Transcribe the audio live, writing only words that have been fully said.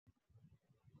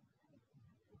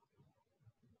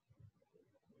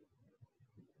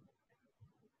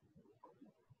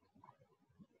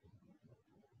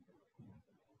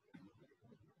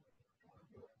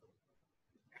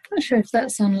Not sure if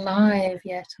that's on live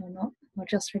yet or not, or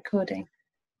just recording.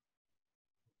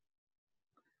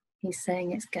 He's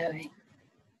saying it's going.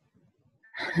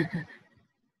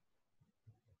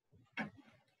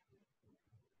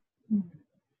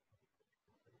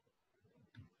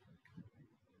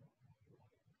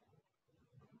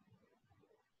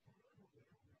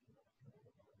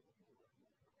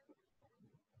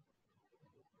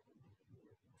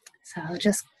 So I'll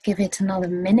just give it another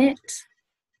minute.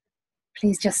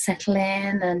 Please just settle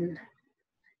in and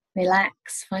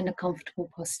relax, find a comfortable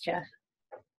posture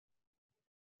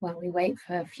while we wait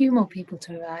for a few more people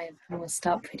to arrive, and we'll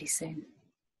start pretty soon.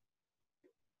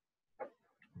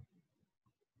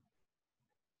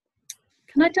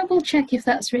 Can I double check if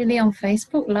that's really on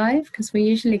Facebook Live? Because we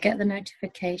usually get the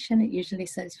notification. It usually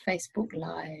says Facebook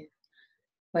Live,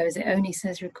 whereas it only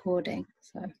says recording.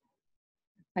 So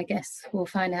I guess we'll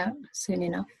find out soon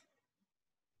enough.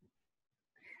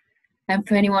 And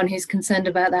for anyone who's concerned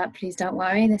about that, please don't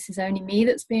worry. This is only me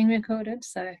that's being recorded.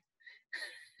 So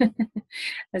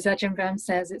as Ajahn Brahm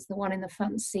says, it's the one in the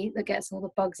front seat that gets all the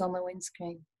bugs on the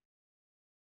windscreen.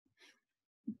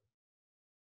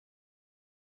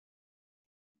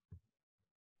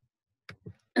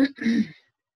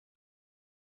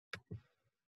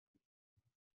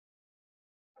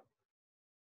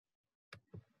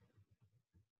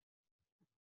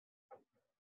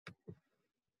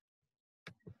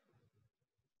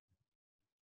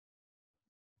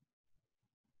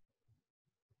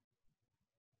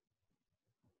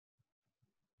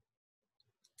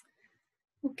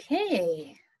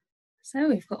 Okay, so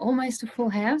we've got almost a full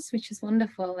house, which is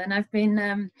wonderful. And I've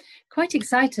been quite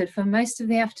excited for most of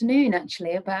the afternoon,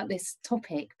 actually, about this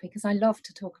topic, because I love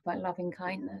to talk about loving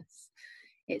kindness.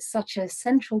 It's such a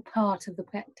central part of the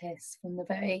practice, from the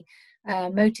very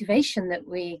motivation that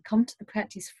we come to the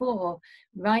practice for,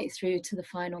 right through to the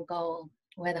final goal,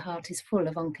 where the heart is full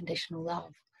of unconditional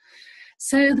love.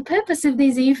 So the purpose of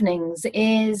these evenings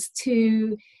is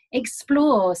to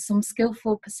explore some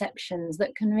skillful perceptions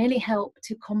that can really help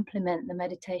to complement the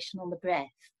meditation on the breath.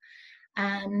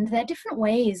 And there are different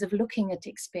ways of looking at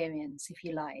experience, if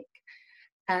you like,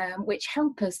 which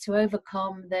help us to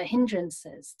overcome the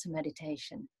hindrances to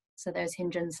meditation. So those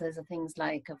hindrances are things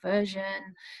like aversion,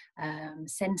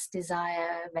 sense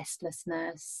desire,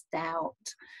 restlessness,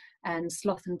 doubt, and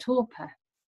sloth and torpor.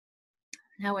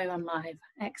 Now we're on live.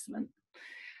 Excellent.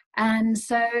 And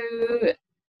so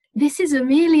this is a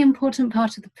really important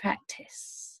part of the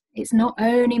practice. It's not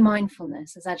only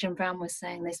mindfulness, as Ajahn Brahm was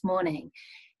saying this morning.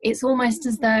 It's almost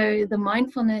as though the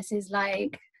mindfulness is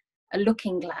like a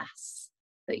looking glass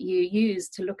that you use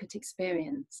to look at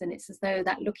experience. And it's as though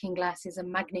that looking glass is a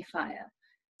magnifier.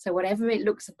 So whatever it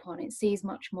looks upon, it sees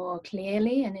much more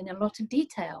clearly and in a lot of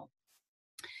detail.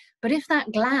 But if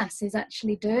that glass is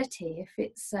actually dirty, if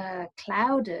it's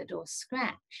clouded or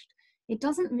scratched, it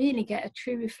doesn't really get a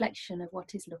true reflection of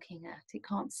what it's looking at. It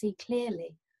can't see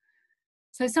clearly.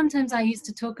 So sometimes I used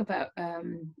to talk about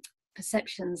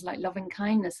perceptions like loving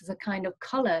kindness as a kind of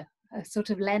color, a sort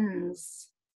of lens,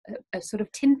 a sort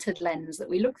of tinted lens that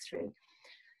we look through.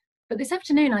 But this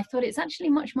afternoon, I thought it's actually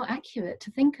much more accurate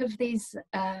to think of these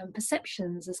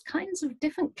perceptions as kinds of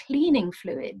different cleaning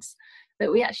fluids,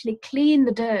 that we actually clean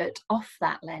the dirt off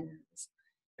that lens,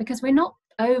 because we're not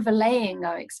overlaying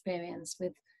our experience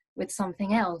with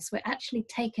something else. We're actually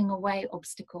taking away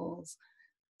obstacles.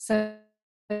 So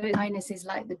kindness is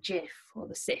like the jiff or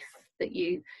the sieve that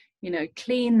you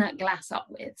clean that glass up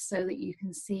with, so that you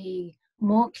can see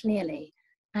more clearly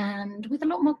and with a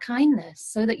lot more kindness,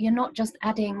 so that you're not just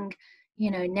adding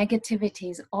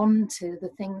negativities onto the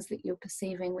things that you're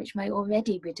perceiving, which may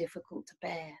already be difficult to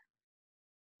bear.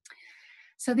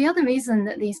 So the other reason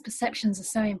that these perceptions are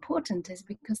so important is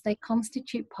because they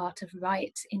constitute part of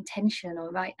right intention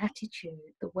or right attitude,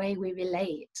 the way we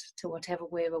relate to whatever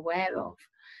we're aware of.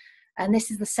 And this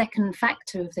is the second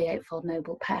factor of the Eightfold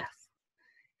Noble Path.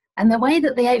 And the way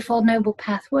that the Eightfold Noble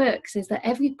Path works is that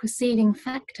every preceding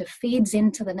factor feeds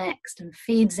into the next and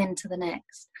feeds into the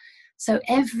next. So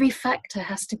every factor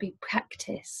has to be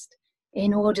practiced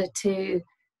in order to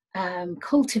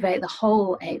cultivate the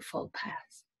whole Eightfold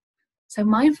Path. So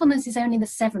mindfulness is only the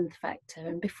seventh factor,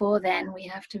 and before then we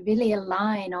have to really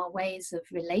align our ways of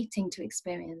relating to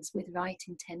experience with right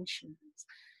intentions.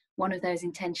 One of those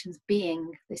intentions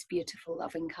being this beautiful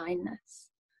loving kindness.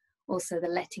 Also the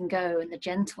letting go and the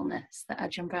gentleness that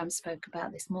Ajahn Brahm spoke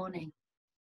about this morning.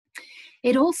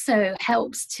 It also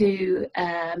helps to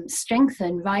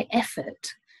strengthen right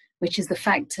effort, which is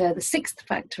the sixth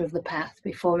factor of the path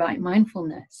before right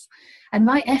mindfulness. And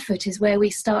right effort is where we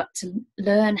start to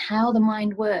learn how the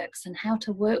mind works and how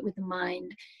to work with the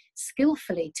mind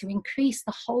skillfully to increase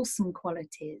the wholesome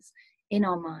qualities in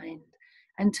our mind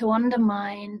and to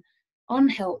undermine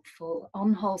unhelpful,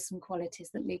 unwholesome qualities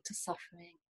that lead to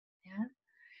suffering. Yeah?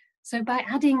 So by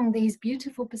adding these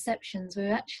beautiful perceptions,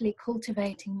 we're actually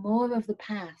cultivating more of the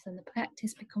path, and the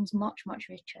practice becomes much, much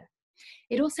richer.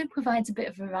 It also provides a bit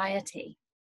of variety.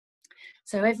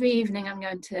 So every evening I'm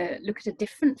going to look at a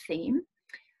different theme,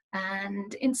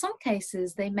 and in some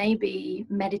cases they may be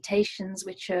meditations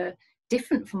which are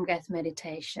different from breath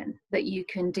meditation that you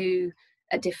can do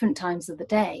at different times of the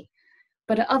day.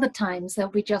 But at other times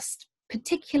there'll be just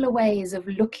particular ways of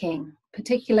looking,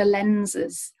 particular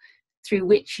lenses through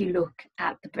which you look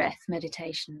at the breath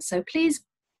meditation. So please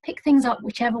pick things up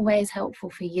whichever way is helpful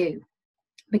for you,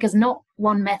 because not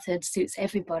one method suits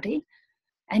everybody.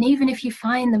 And even if you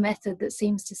find the method that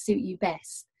seems to suit you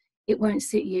best, it won't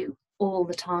suit you all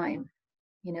the time.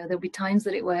 You know, there'll be times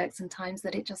that it works and times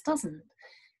that it just doesn't.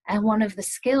 And one of the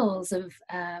skills of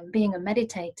being a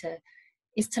meditator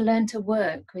is to learn to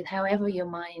work with however your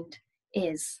mind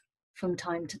is from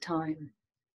time to time.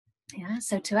 Yeah,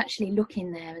 so to actually look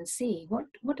in there and see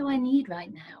what do I need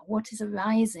right now? What is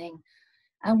arising?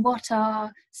 And what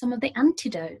are some of the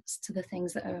antidotes to the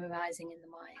things that are arising in the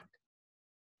mind?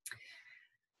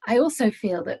 I also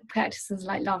feel that practices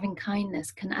like loving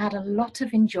kindness can add a lot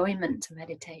of enjoyment to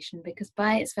meditation, because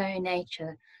by its very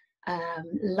nature,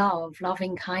 love,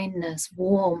 loving kindness,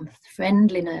 warmth,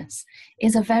 friendliness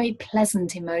is a very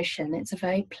pleasant emotion. It's a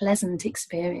very pleasant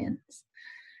experience.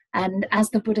 And as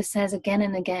the Buddha says again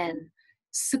and again,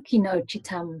 sukhino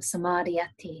citam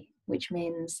samadhiyati, which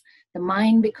means the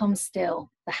mind becomes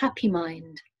still, the happy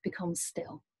mind becomes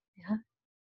still. Yeah?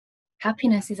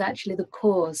 Happiness is actually the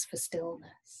cause for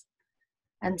stillness.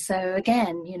 And so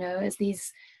again, you know, as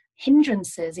these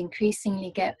hindrances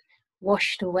increasingly get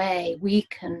washed away,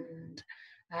 weakened,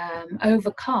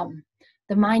 overcome,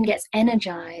 the mind gets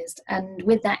energized, and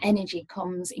with that energy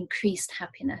comes increased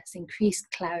happiness, increased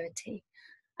clarity,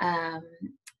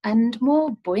 and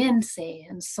more buoyancy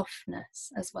and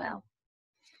softness as well.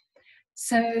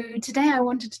 So today I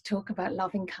wanted to talk about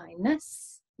loving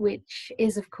kindness, which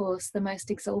is, of course, the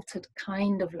most exalted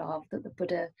kind of love that the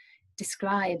Buddha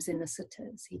describes in the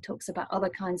suttas. He talks about other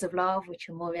kinds of love which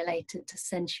are more related to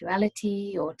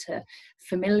sensuality or to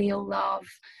familial love.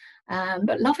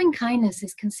 But loving kindness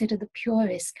is considered the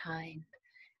purest kind.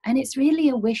 And it's really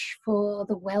a wish for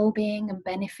the well-being and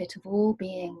benefit of all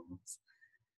beings.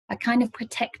 A kind of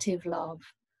protective love,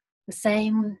 the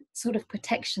same sort of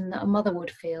protection that a mother would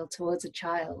feel towards a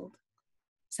child.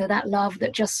 So that love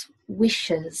that just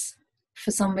wishes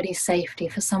for somebody's safety,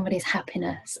 for somebody's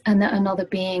happiness, and that another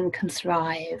being can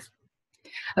thrive.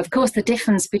 Of course, the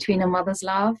difference between a mother's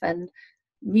love and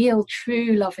real,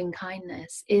 true loving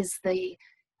kindness is the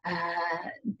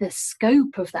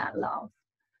scope of that love.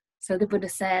 So the Buddha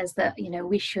says that, you know,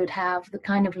 we should have the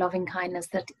kind of loving kindness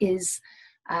that is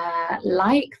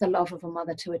like the love of a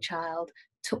mother to a child,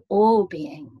 to all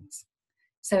beings.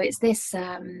 So it's this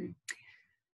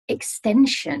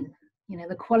extension, you know,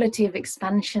 the quality of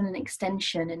expansion and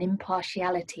extension and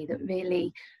impartiality that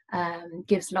really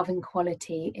gives loving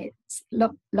quality, it's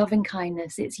loving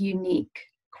kindness, its unique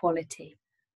quality.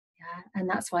 Yeah? And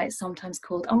that's why it's sometimes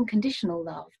called unconditional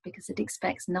love, because it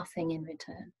expects nothing in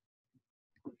return.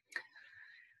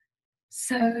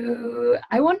 So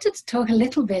I wanted to talk a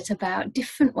little bit about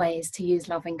different ways to use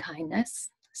loving kindness.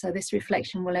 So this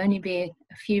reflection will only be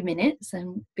a few minutes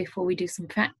and before we do some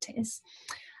practice.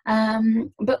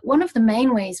 But one of the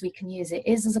main ways we can use it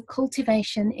is as a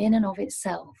cultivation in and of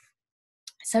itself.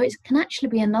 So it can actually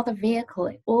be another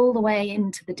vehicle all the way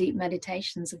into the deep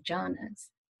meditations of jhānas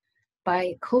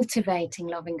by cultivating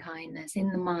loving kindness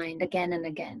in the mind again and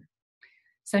again.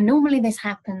 So normally this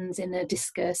happens in a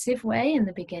discursive way in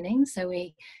the beginning. So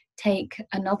we take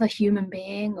another human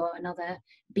being or another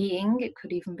being, it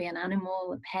could even be an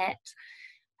animal, a pet,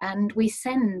 and we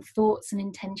send thoughts and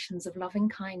intentions of loving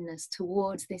kindness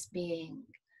towards this being,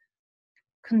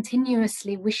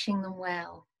 continuously wishing them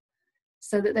well,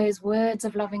 so that those words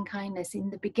of loving kindness in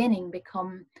the beginning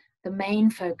become the main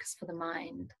focus for the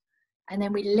mind. And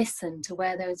then we listen to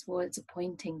where those words are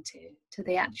pointing to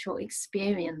the actual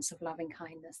experience of loving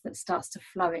kindness that starts to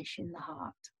flourish in the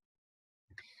heart.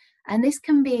 And this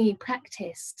can be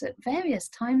practiced at various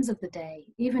times of the day.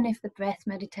 Even if the breath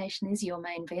meditation is your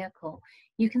main vehicle,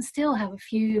 you can still have a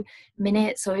few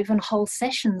minutes or even whole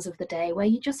sessions of the day where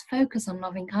you just focus on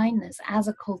loving kindness as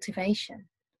a cultivation.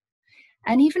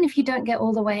 And even if you don't get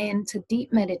all the way into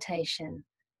deep meditation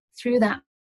through that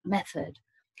method,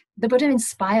 the Buddha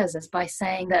inspires us by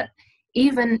saying that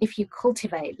even if you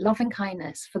cultivate loving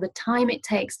kindness for the time it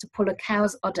takes to pull a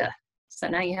cow's udder, So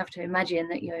now you have to imagine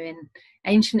that you're in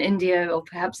ancient India, or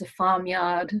perhaps a farm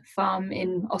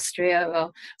in Austria,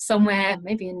 or somewhere,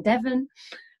 maybe in Devon,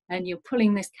 and you're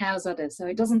pulling this cow's udder. So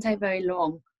it doesn't take very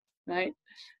long, right,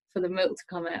 for the milk to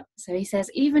come out. So he says,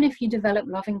 even if you develop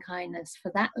loving kindness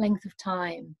for that length of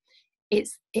time, it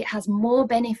has more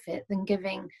benefit than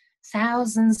giving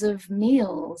thousands of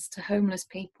meals to homeless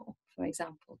people, for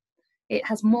example. It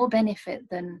has more benefit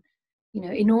than,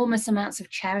 enormous amounts of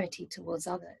charity towards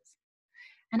others.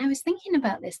 And I was thinking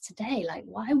about this today, like,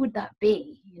 why would that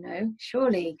be?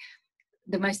 Surely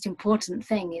the most important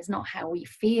thing is not how we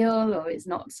feel, or is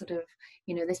not sort of,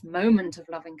 this moment of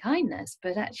loving kindness,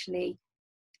 but actually,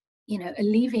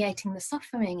 alleviating the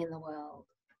suffering in the world.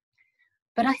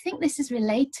 But I think this is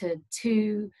related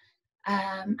to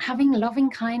having loving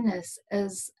kindness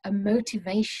as a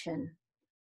motivation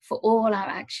for all our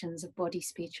actions of body,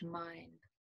 speech, and mind,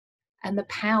 and the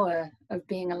power of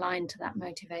being aligned to that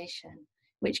motivation,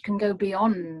 which can go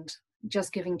beyond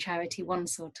just giving charity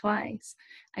once or twice,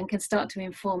 and can start to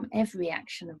inform every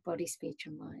action of body, speech,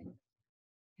 and mind.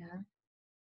 Yeah.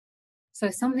 So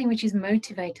something which is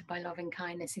motivated by loving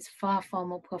kindness is far, far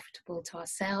more profitable to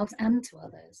ourselves and to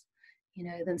others,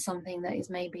 than something that is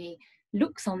maybe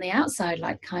looks on the outside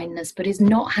like kindness, but is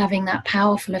not having that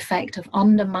powerful effect of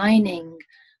undermining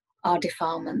our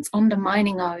defilements,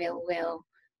 undermining our ill will,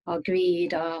 our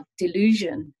greed, our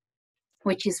delusion,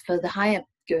 which is for the higher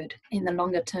good in the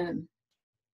longer term.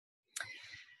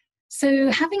 So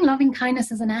having loving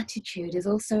kindness as an attitude is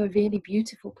also a really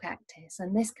beautiful practice,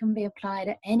 and this can be applied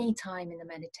at any time in the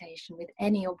meditation with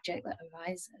any object that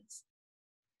arises.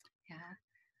 Yeah.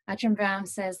 Ajahn Brahm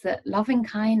says that loving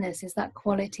kindness is that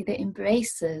quality that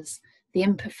embraces the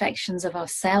imperfections of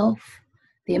ourself,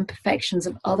 the imperfections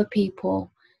of other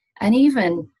people, and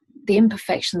even the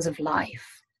imperfections of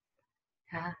life.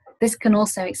 Yeah. This can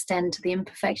also extend to the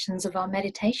imperfections of our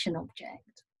meditation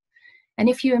object. And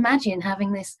if you imagine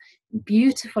having this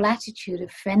beautiful attitude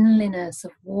of friendliness,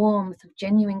 of warmth, of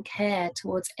genuine care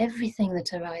towards everything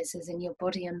that arises in your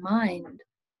body and mind,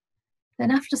 then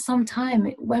after some time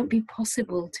it won't be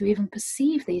possible to even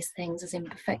perceive these things as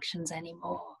imperfections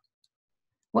anymore.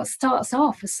 What starts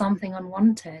off as something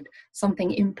unwanted,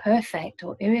 something imperfect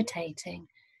or irritating,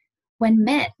 when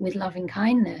met with loving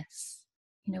kindness,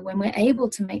 when we're able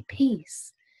to make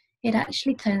peace, it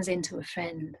actually turns into a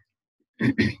friend.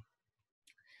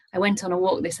 I went on a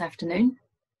walk this afternoon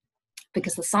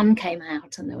because the sun came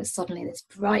out and there was suddenly this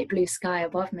bright blue sky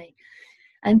above me.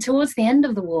 And towards the end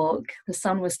of the walk, the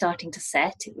sun was starting to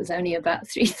set. It was only about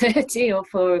 3:30 or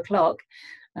 4 o'clock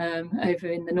over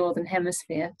in the northern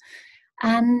hemisphere.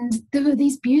 And there were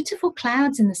these beautiful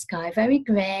clouds in the sky, very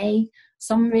grey,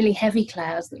 some really heavy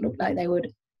clouds that looked like they were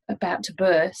about to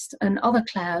burst, and other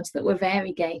clouds that were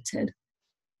variegated.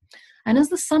 And as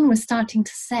the sun was starting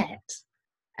to set,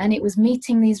 and it was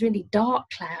meeting these really dark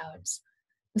clouds,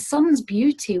 the sun's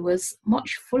beauty was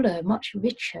much fuller, much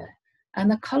richer,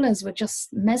 and the colours were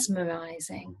just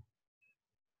mesmerising.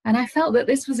 And I felt that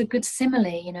this was a good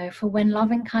simile, for when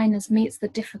loving kindness meets the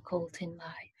difficult in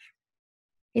life.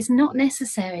 It's not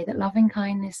necessary that loving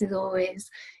kindness is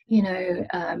always,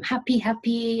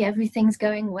 happy, everything's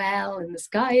going well, and the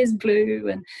sky is blue,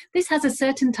 and this has a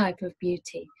certain type of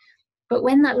beauty. But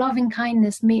when that loving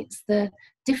kindness meets the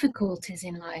difficulties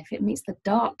in life, it meets the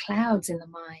dark clouds in the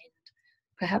mind,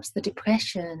 perhaps the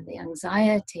depression, the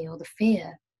anxiety, or the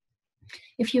fear.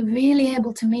 If you're really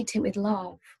able to meet it with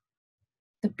love,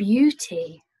 the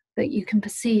beauty that you can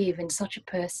perceive in such a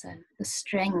person, the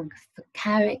strength, the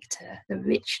character, the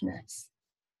richness,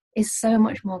 is so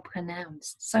much more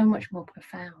pronounced, so much more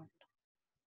profound.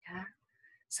 Yeah.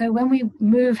 So when we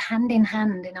move hand in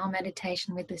hand in our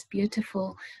meditation with this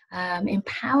beautiful,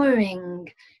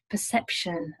 empowering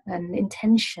perception and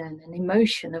intention and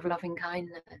emotion of loving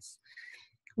kindness,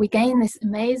 we gain this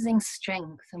amazing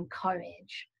strength and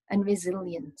courage and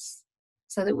resilience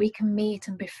so that we can meet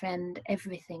and befriend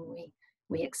everything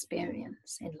we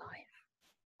experience in life.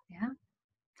 Yeah.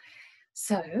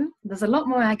 So there's a lot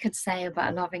more I could say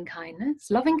about loving kindness.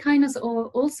 Loving kindness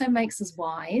also makes us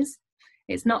wise.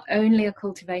 It's not only a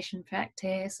cultivation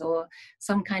practice or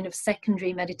some kind of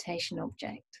secondary meditation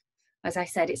object. As I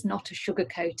said, it's not a sugar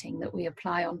coating that we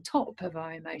apply on top of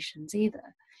our emotions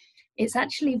either. It's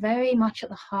actually very much at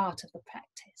the heart of the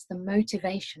practice, the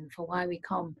motivation for why we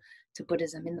come to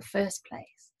Buddhism in the first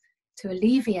place, to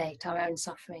alleviate our own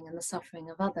suffering and the suffering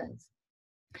of others.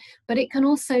 But it can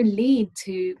also lead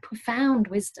to profound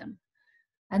wisdom.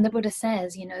 And the Buddha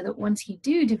says, that once you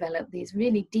do develop these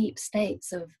really deep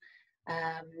states of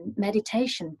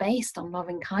meditation based on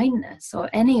loving kindness or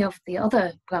any of the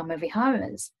other Brahma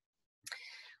Viharas,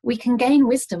 we can gain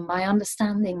wisdom by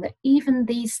understanding that even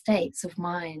these states of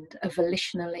mind are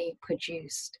volitionally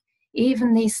produced.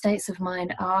 Even these states of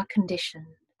mind are conditioned,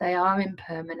 they are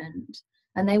impermanent,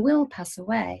 and they will pass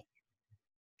away.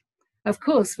 Of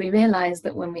course, we realize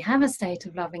that when we have a state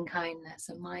of loving kindness,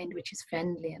 a mind which is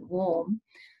friendly and warm,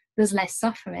 there's less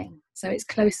suffering, so it's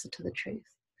closer to the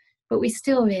truth. But we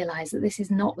still realize that this is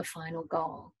not the final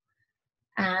goal.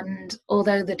 And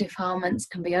although the defilements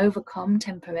can be overcome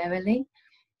temporarily,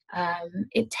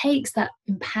 it takes that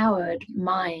empowered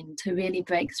mind to really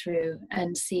break through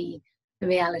and see the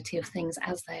reality of things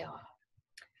as they are.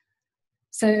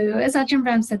 So as Ajahn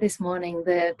Brahm said this morning,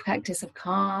 the practice of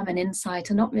calm and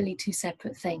insight are not really two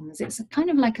separate things. It's kind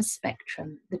of like a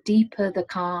spectrum. The deeper the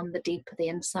calm, the deeper the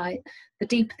insight. The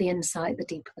deeper the insight, the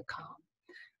deeper the calm.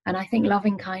 And I think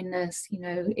loving kindness,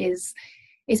 is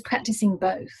practicing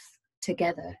both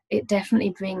together. It definitely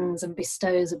brings and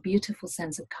bestows a beautiful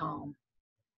sense of calm.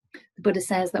 The Buddha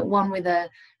says that one with a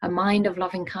mind of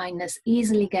loving kindness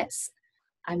easily gets,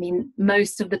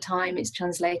 most of the time it's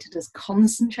translated as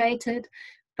concentrated,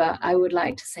 but I would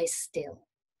like to say still.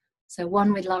 So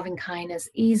one with loving kindness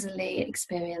easily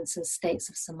experiences states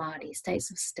of samadhi,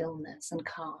 states of stillness and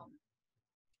calm.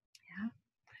 Yeah.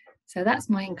 So that's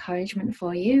my encouragement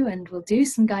for you, and we'll do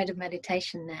some guided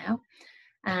meditation now.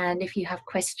 And if you have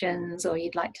questions or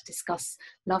you'd like to discuss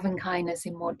loving kindness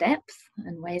in more depth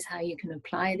and ways how you can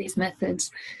apply these methods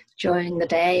during the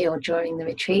day or during the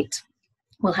retreat,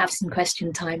 we'll have some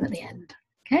question time at the end.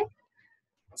 Okay?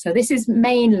 So this is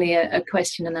mainly a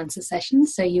question and answer session,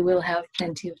 so you will have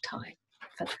plenty of time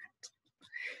for that.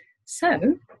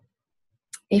 So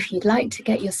if you'd like to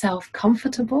get yourself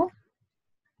comfortable,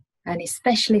 and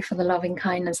especially for the loving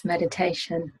kindness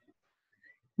meditation,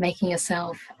 making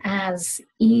yourself as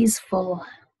easeful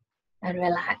and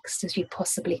relaxed as you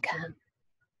possibly can.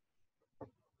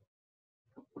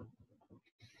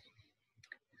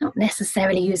 Not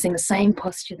necessarily using the same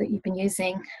posture that you've been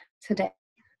using today,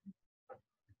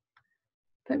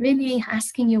 but really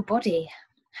asking your body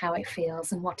how it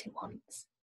feels and what it wants.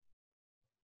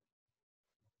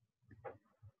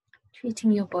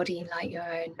 Treating your body like your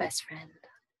own best friend.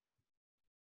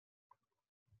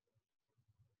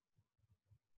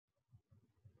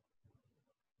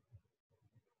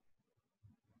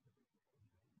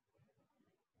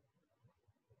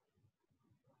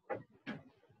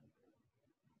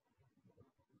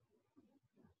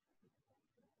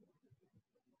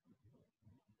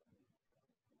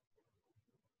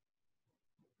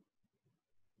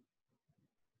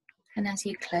 And as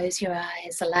you close your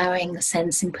eyes, allowing the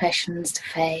sense impressions to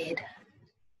fade.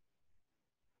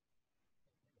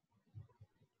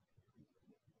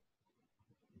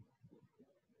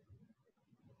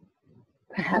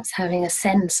 Perhaps having a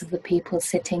sense of the people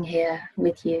sitting here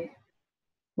with you,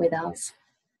 with us.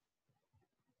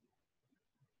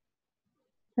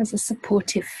 As a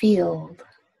supportive field.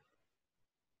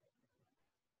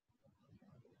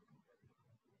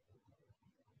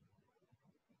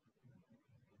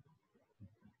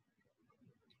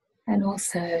 And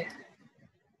also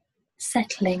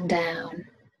settling down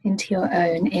into your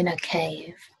own inner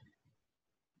cave.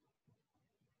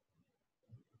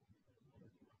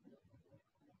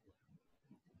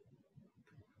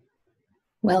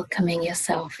 Welcoming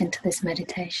yourself into this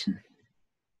meditation,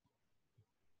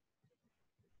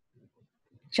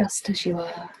 just as you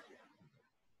are.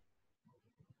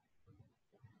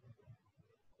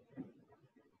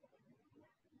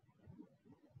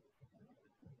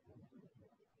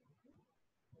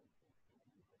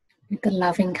 With the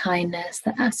loving kindness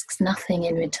that asks nothing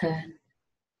in return,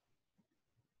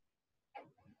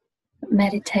 but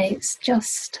meditates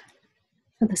just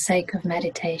for the sake of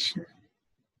meditation.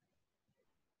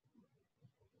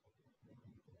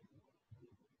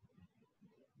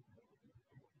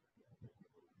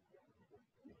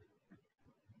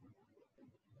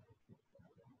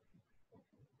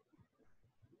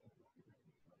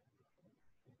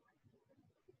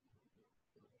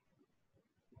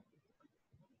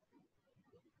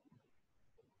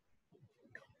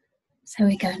 So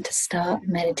we're going to start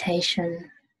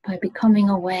meditation by becoming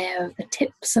aware of the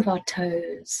tips of our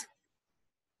toes.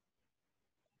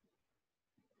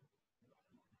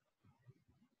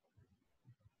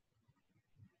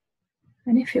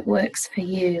 And if it works for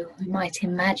you, we might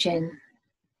imagine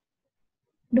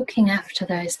looking after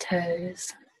those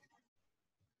toes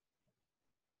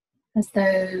as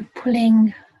though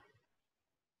pulling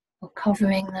or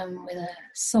covering them with a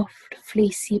soft,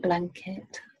 fleecy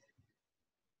blanket.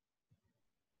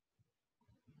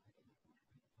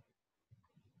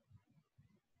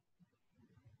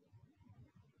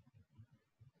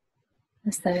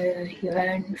 as though your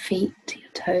own feet,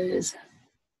 your toes,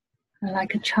 are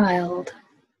like a child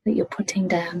that you're putting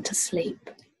down to sleep.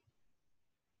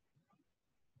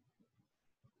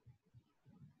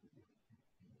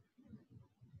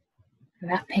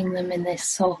 Wrapping them in this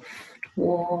soft,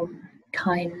 warm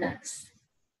kindness.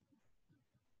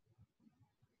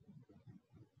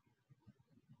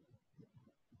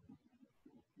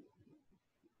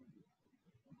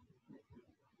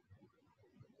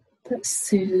 That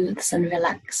soothes and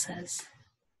relaxes.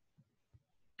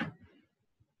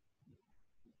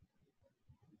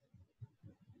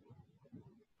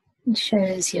 And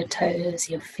shows your toes,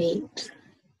 your feet,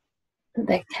 that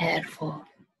they're cared for.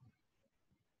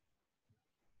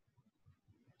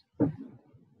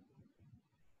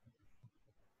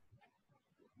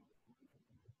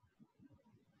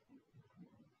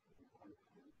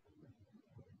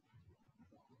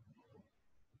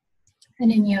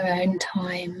 And in your own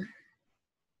time,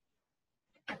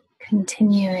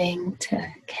 continuing to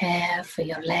care for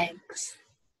your legs.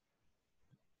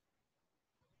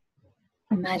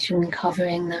 Imagine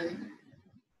covering them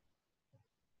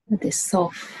with this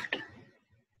soft,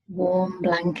 warm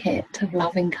blanket of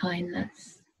loving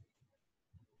kindness.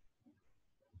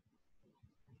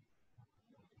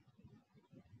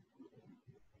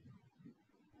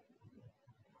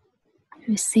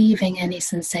 Receiving any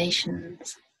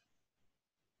sensations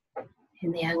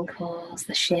in the ankles,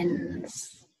 the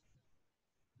shins,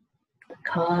 the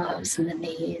calves and the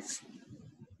knees.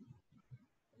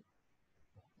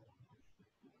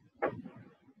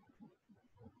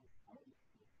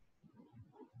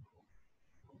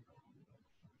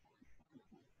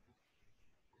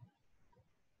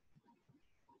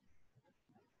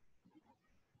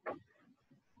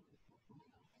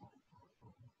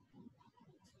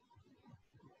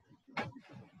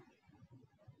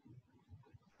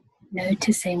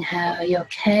 Noticing how your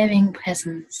caring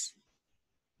presence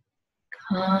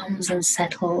calms and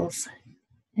settles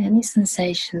any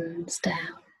sensations down.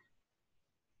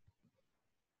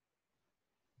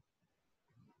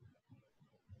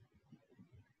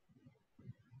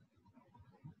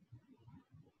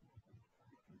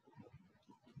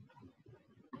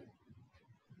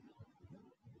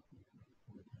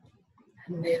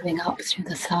 And moving up through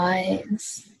the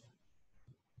thighs.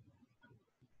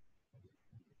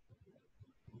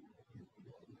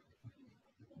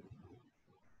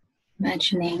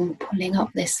 Imagining pulling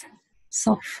up this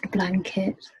soft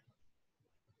blanket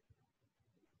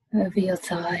over your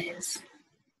thighs,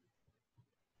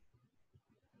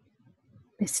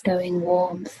 bestowing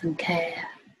warmth and care.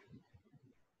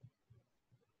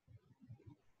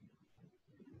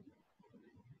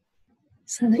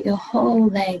 So that your whole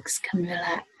legs can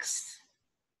relax,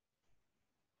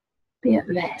 be at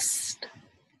rest,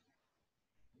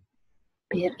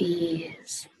 be at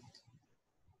ease.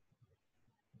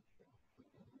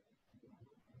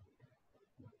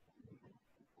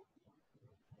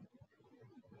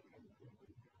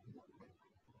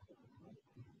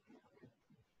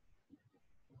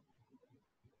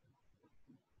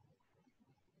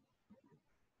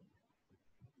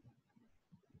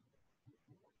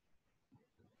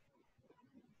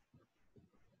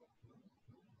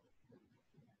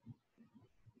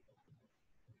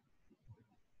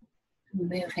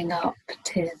 Moving up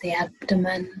to the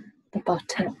abdomen, the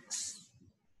buttocks.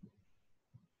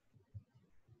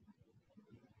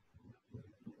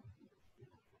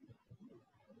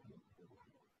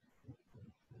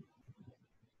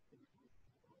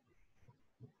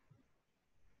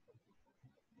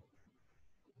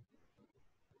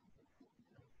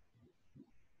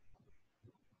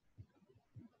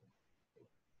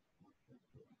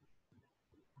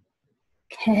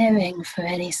 Caring for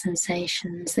any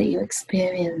sensations that you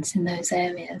experience in those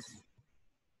areas.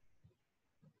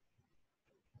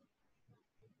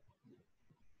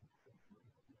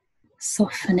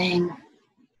 Softening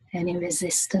any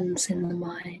resistance in the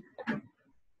mind.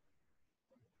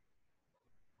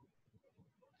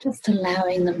 Just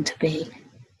allowing them to be.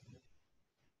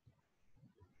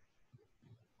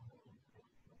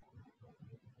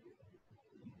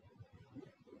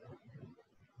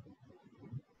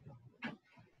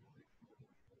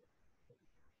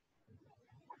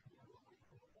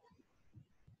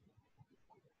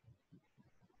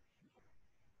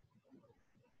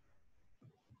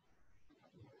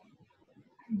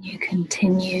 You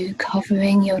continue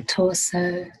covering your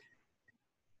torso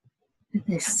with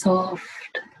this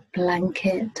soft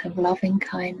blanket of loving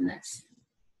kindness.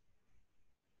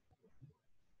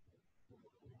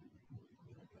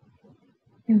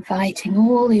 Inviting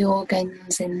all the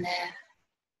organs in there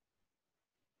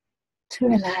to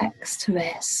relax, to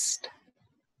rest.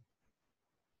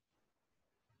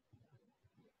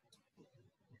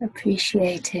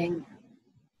 appreciating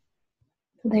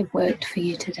that they've worked for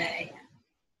you today.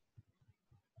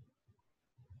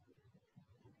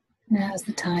 Now's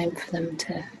the time for them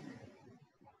to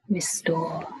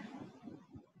restore.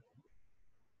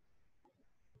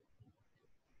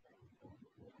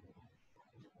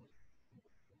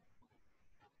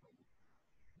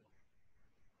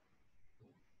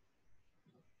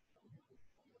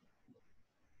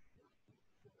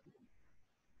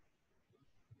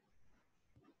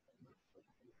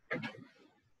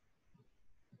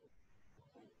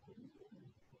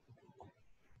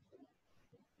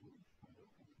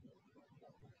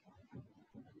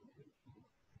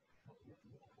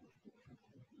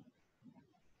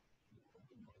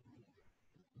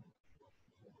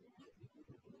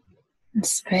 And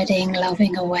spreading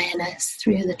loving awareness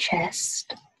through the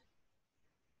chest,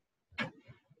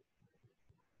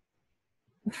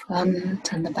 the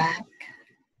front and the back.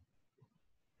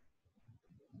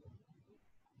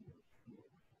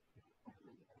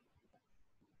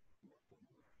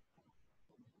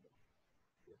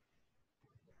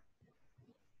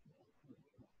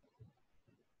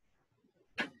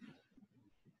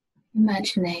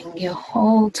 Imagining your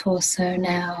whole torso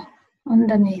now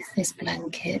underneath this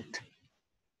blanket,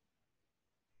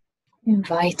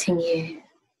 inviting you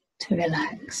to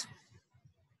relax.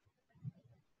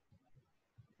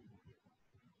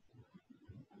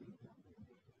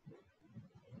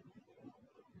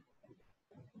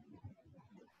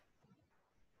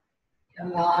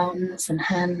 Your arms and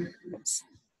hands,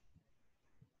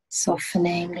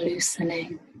 softening,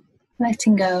 loosening,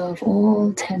 letting go of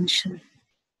all tension.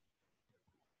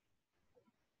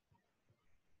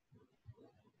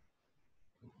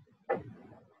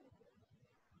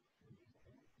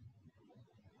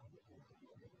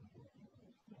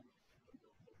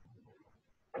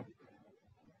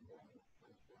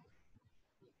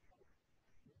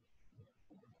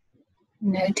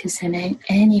 Noticing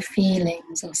any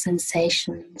feelings or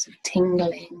sensations of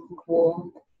tingling,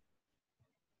 warmth,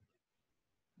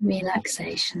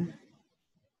 relaxation.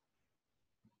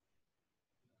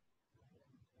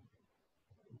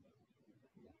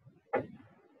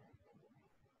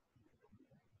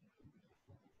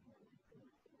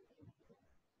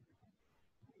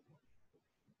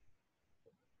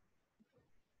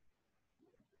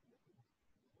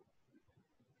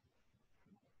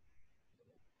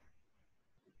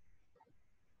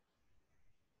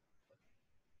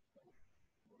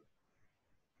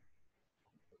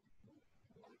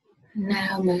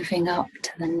 Now moving up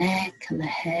to the neck and the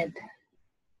head.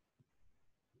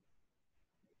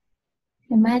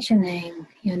 Imagining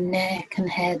your neck and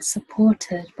head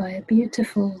supported by a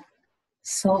beautiful,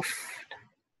 soft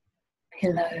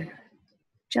pillow,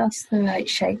 just the right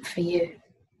shape for you.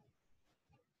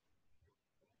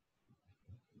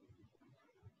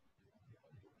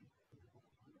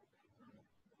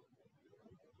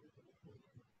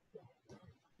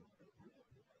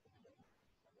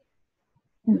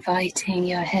 Inviting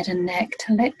your head and neck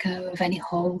to let go of any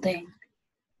holding,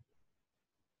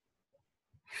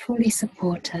 fully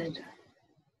supported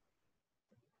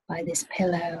by this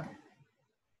pillow.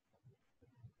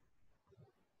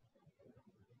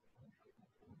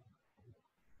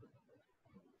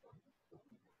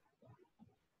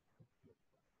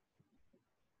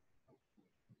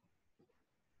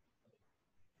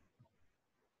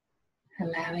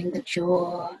 Allowing the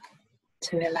jaw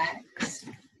to relax.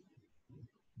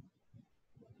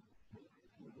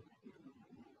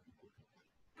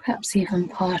 Perhaps even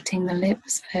parting the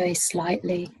lips very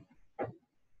slightly.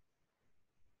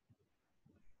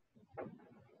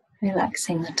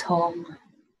 Relaxing the tongue.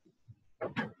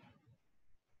 The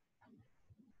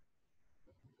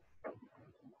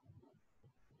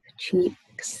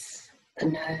cheeks, the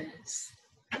nose,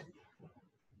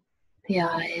 the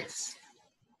eyes.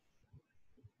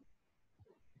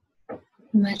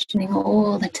 Imagining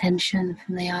all the tension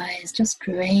from the eyes just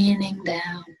draining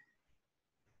down.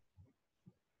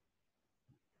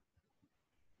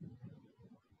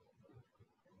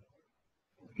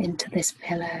 Into this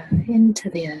pillow, into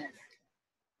the earth.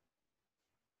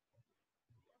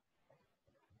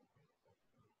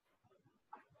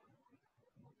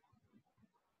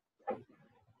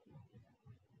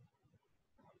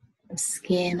 The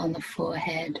skin on the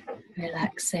forehead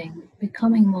relaxing,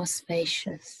 becoming more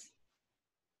spacious.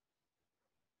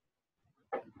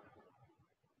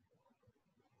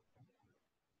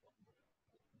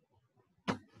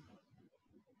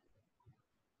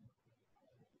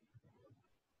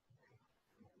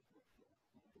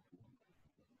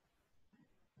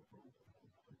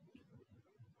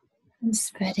 And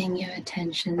spreading your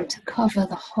attention to cover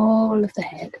the whole of the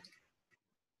head.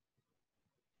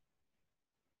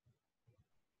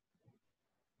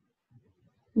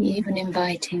 even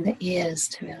inviting the ears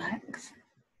to relax.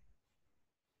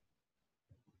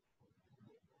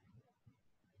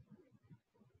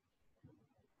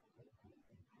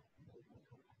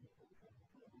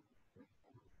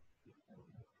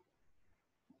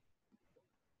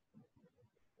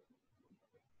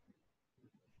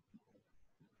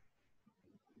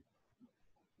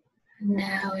 And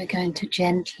now we're going to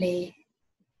gently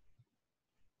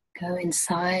go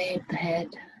inside the head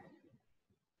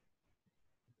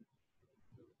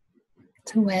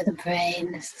to where the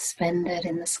brain is suspended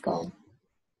in the skull.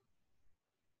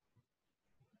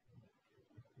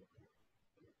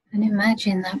 And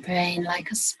imagine that brain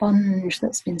like a sponge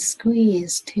that's been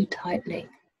squeezed too tightly.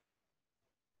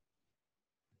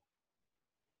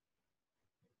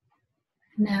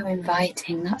 Now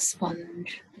inviting that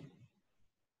sponge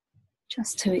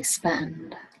just to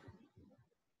expand.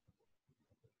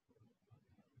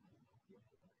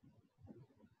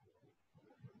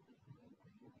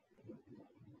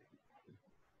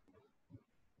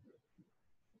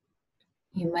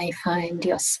 You may find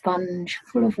your sponge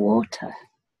full of water,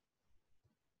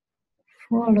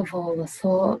 full of all the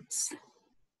thoughts,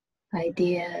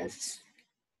 ideas,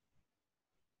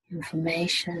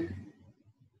 information.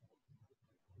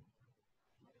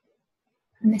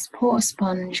 And this poor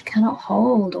sponge cannot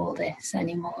hold all this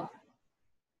anymore.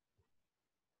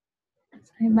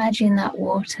 So imagine that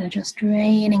water just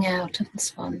draining out of the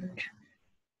sponge,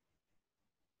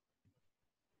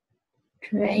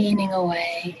 draining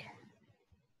away.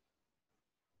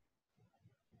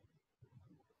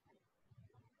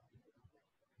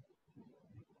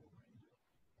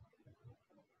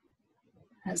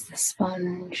 As the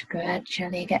sponge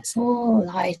gradually gets all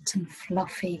light and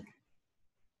fluffy.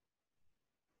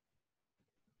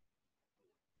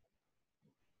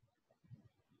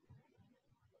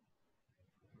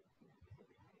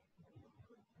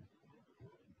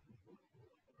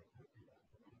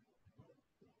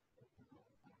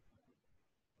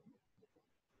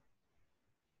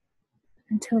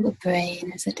 Until the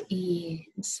brain is at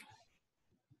ease.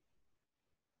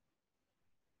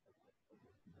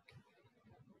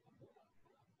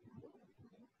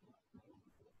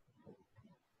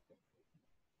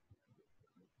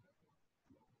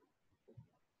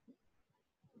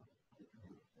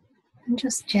 And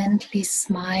just gently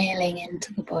smiling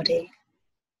into the body.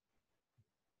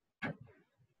 From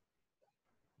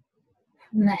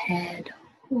the head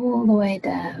all the way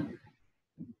down.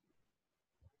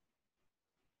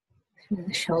 Through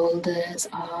the shoulders,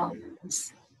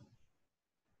 arms,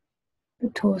 the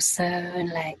torso and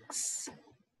legs.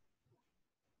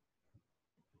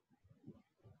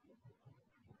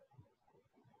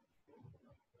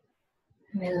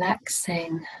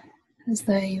 Relaxing as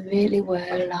though you really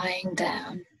were lying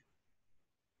down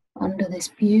under this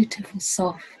beautiful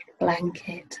soft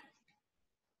blanket.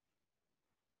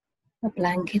 A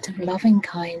blanket of loving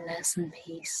kindness and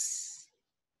peace.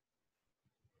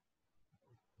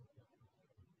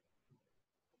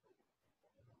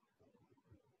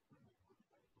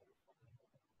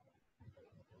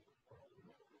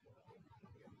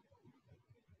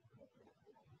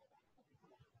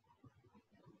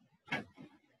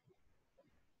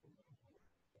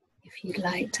 If you'd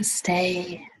like to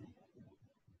stay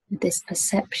with this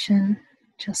perception,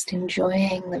 just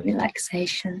enjoying the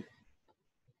relaxation,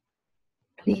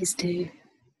 please do.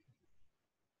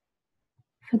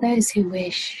 For those who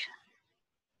wish,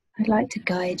 I'd like to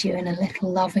guide you in a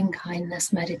little loving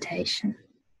kindness meditation,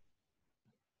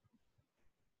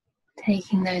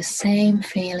 taking those same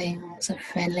feelings of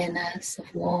friendliness, of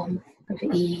warmth, of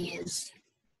ease,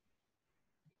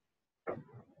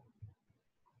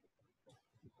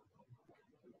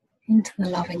 into the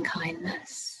loving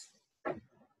kindness.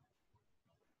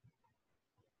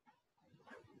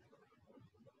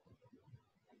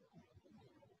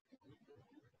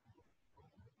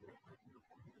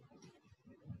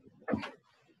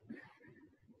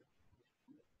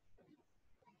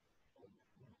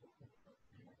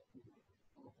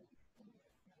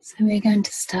 So we're going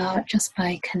to start just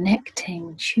by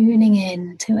connecting, tuning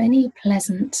in to any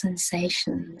pleasant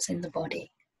sensations in the body.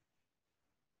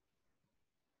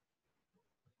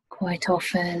 Quite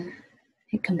often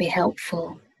it can be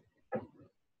helpful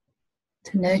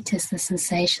to notice the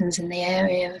sensations in the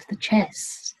area of the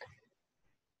chest,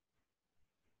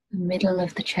 the middle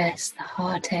of the chest, the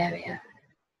heart area.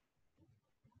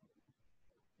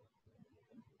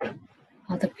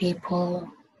 Other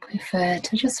people prefer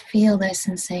to just feel their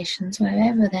sensations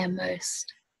wherever they're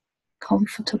most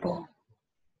comfortable.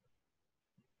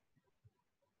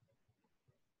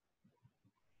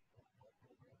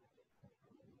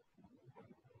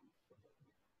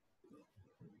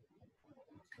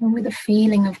 and with a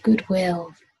feeling of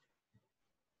goodwill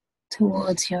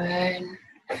towards your own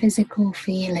physical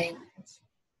feelings,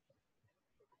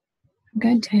 I'm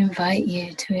going to invite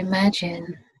you to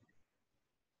imagine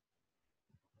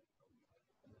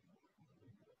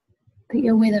that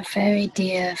you're with a very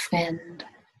dear friend,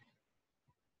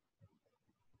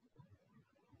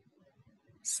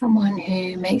 someone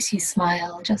who makes you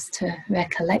smile just to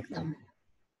recollect them.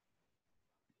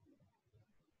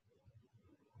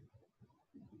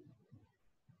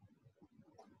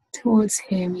 Towards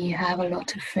whom you have a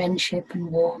lot of friendship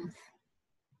and warmth.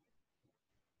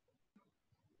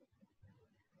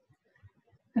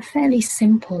 A fairly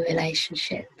simple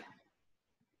relationship,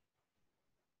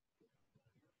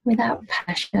 without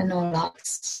passion or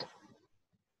lust.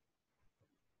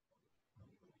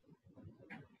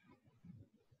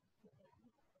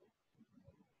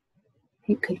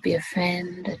 It could be a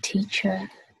friend, a teacher,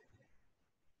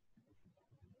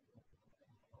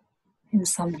 in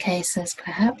some cases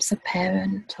perhaps a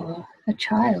parent or a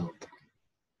child.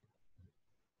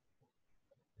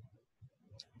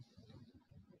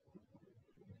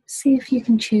 See if you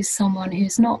can choose someone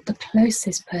who's not the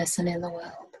closest person in the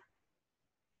world,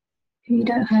 who you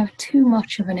don't have too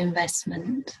much of an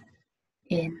investment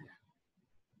in,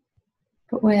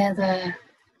 but where the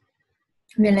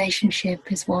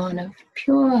relationship is one of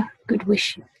pure good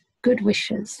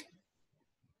wishes.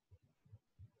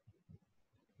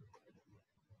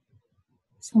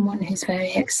 Someone who's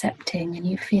very accepting and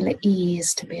you feel at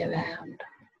ease to be around.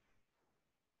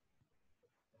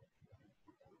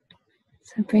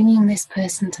 So bringing this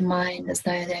person to mind as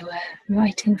though they were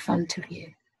right in front of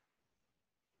you.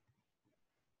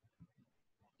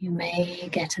 You may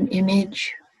get an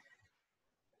image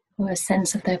or a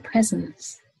sense of their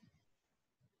presence.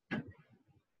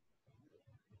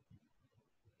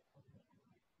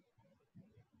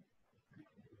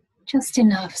 Just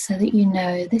enough so that you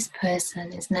know this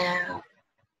person is now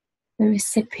the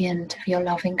recipient of your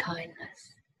loving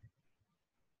kindness.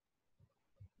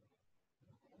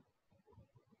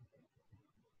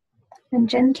 And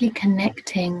gently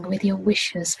connecting with your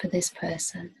wishes for this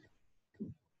person.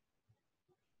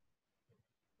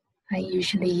 I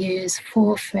usually use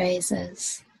 4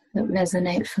 phrases that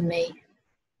resonate for me.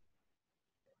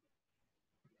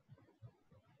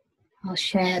 I'll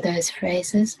share those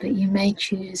phrases, but you may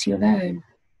choose your own.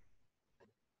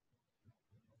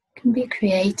 It can be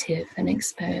creative and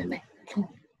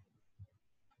experimental.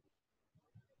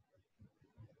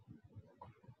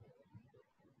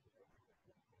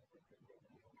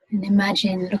 And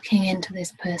imagine looking into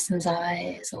this person's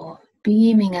eyes or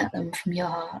beaming at them from your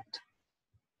heart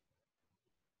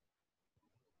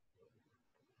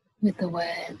with the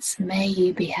words, "May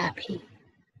you be happy."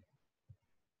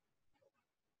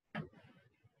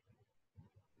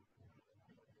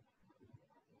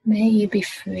 May you be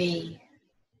free.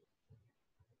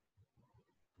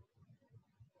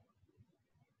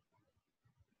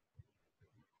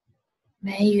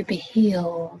 May you be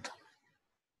healed.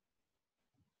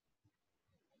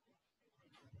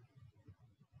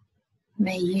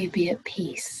 May you be at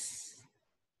peace.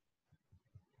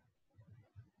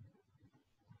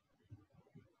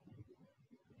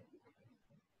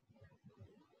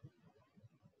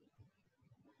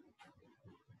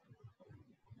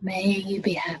 May you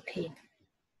be happy.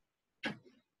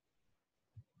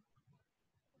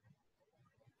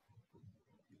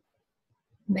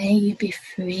 May you be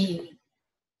free.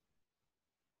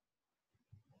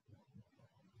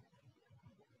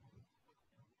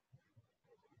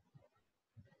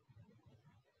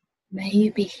 May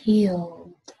you be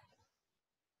healed.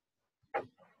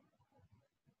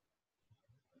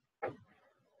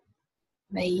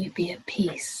 May you be at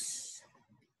peace.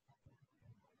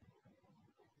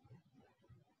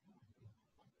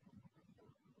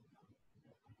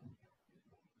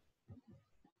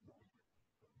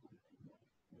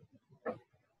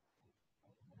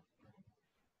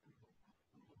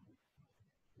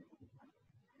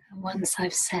 And once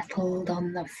I've settled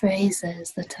on the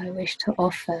phrases that I wish to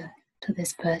offer to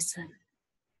this person,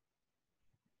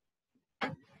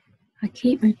 I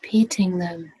keep repeating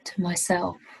them to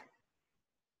myself,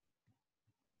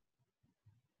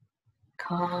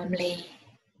 calmly,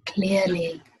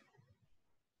 clearly,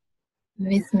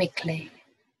 rhythmically,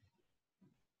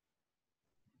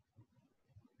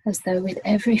 as though with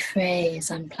every phrase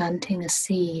I'm planting a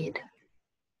seed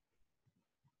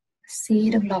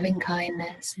of loving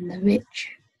kindness in the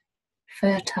rich,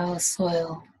 fertile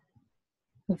soil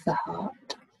of the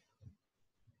heart.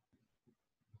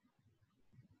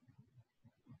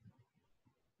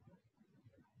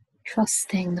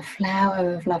 Trusting the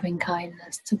flower of loving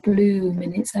kindness to bloom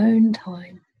in its own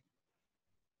time.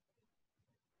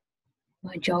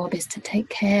 My job is to take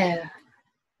care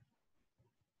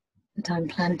that I'm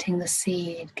planting the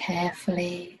seed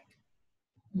carefully,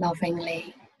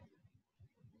 lovingly,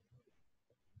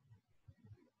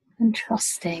 and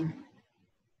trusting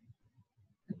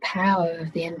the power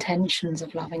of the intentions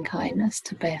of loving kindness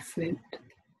to bear fruit.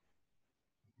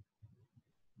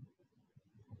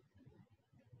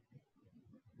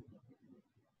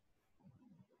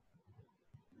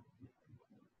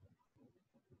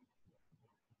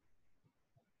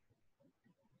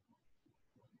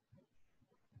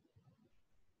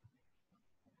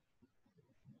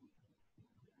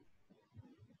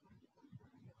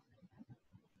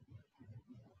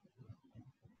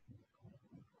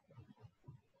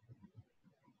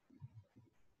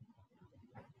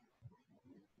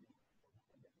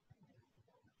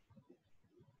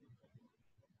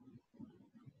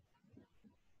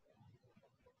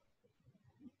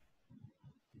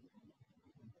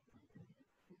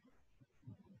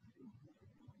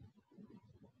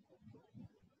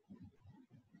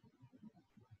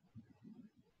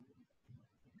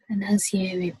 And as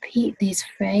you repeat these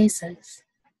phrases,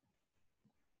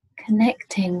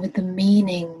 connecting with the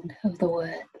meaning of the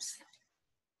words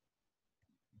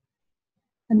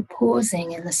and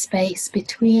pausing in the space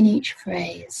between each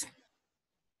phrase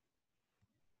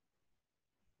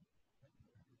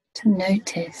to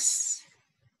notice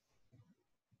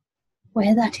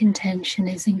where that intention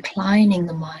is inclining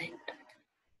the mind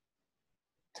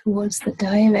towards the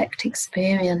direct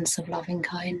experience of loving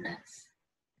kindness.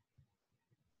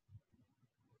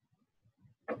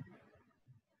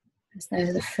 As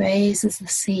though the phrase is the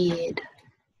seed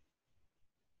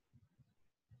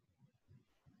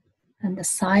and the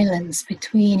silence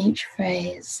between each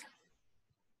phrase,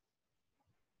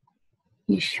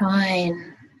 you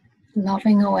shine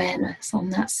loving awareness on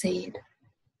that seed,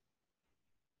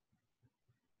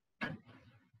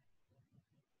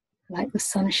 like the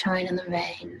sunshine and the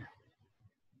rain,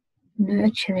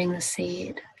 nurturing the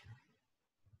seed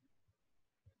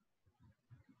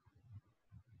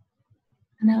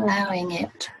and allowing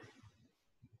it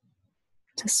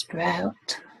to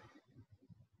sprout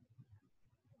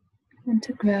and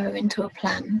to grow into a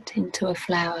plant, into a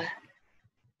flower,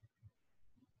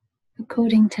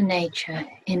 according to nature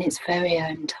in its very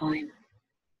own time.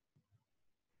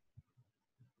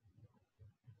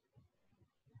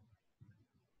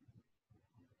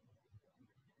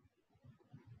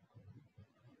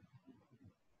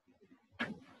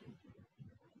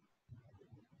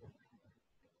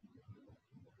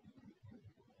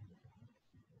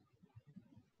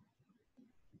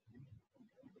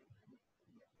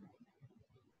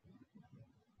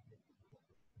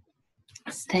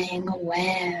 Staying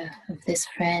aware of this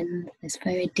friend, this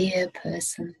very dear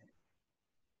person,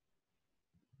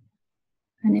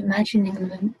 and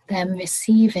imagining them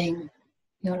receiving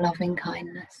your loving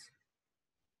kindness.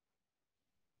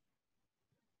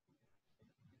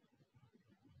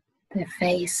 Their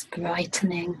face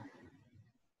brightening,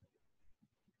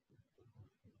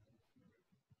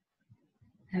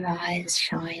 their eyes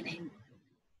shining,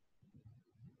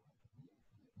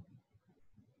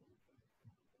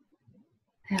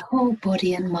 their whole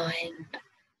body and mind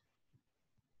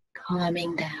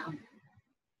calming down.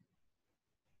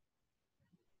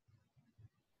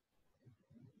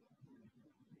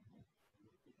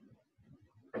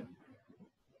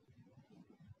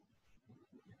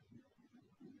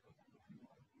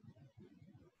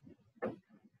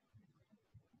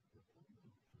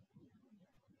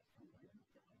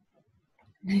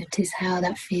 Notice how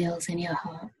that feels in your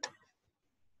heart.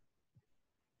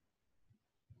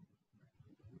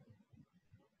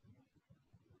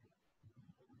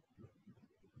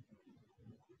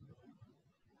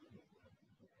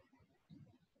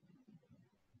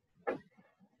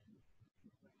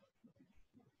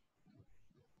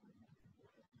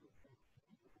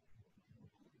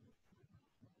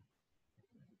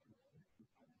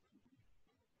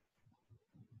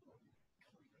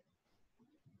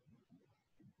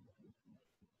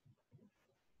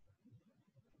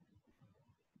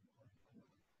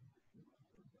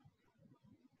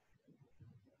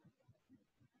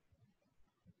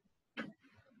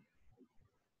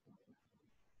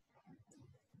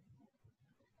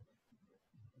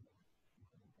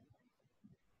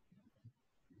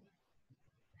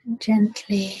 And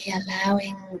gently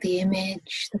allowing the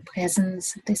image, the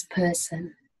presence of this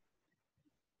person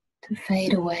to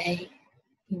fade away.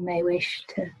 You may wish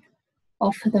to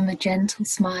offer them a gentle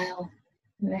smile,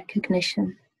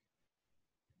 recognition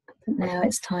that now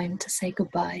it's time to say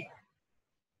goodbye.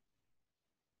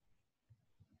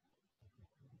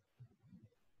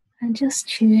 And just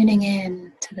tuning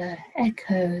in to the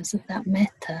echoes of that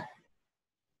metta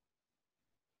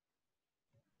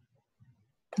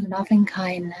the loving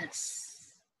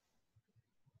kindness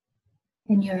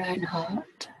in your own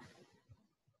heart.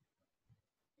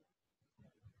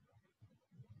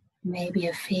 Maybe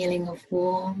a feeling of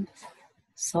warmth,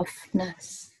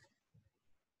 softness,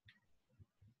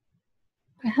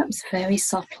 perhaps very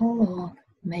subtle or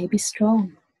maybe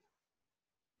strong.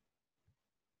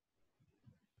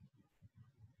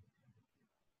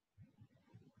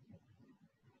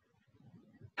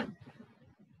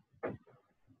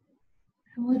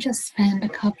 And we'll just spend a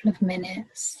couple of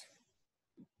minutes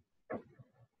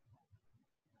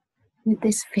with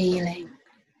this feeling.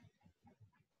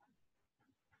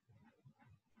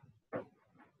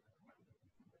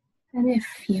 And if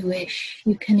you wish,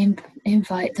 you can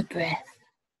invite the breath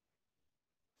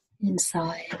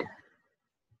inside.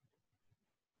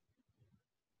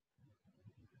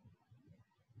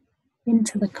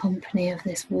 Into the company of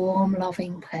this warm,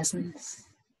 loving presence.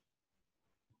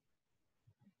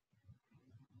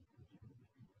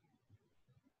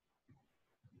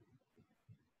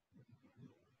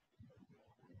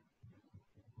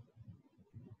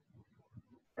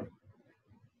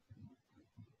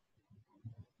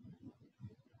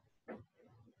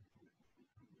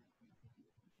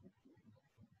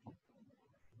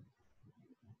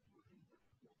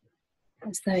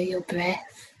 As though your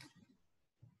breath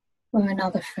were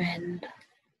another friend.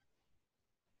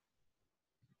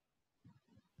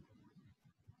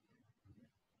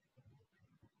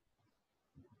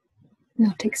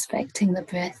 Not expecting the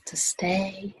breath to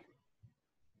stay,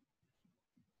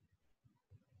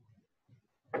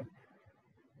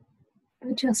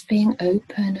 but just being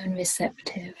open and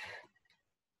receptive.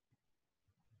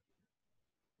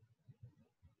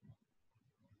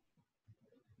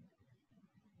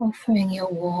 Offering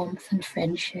your warmth and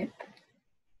friendship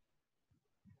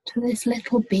to this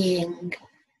little being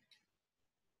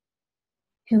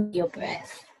who is your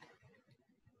breath.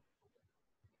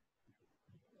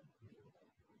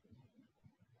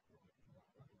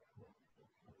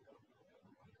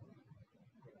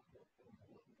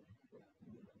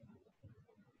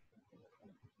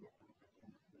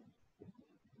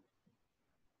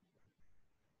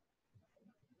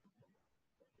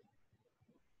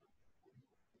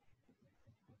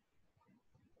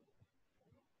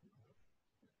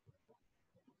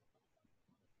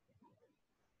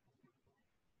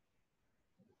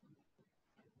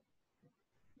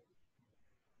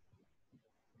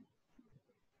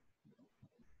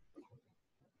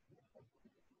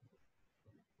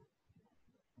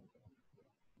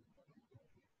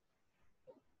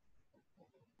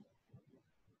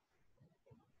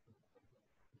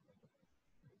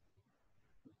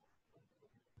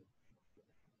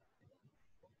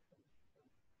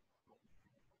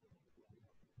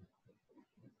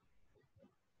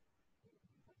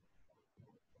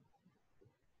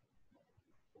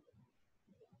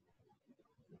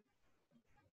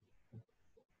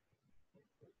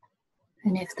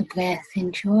 And if the breath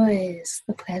enjoys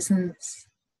the presence,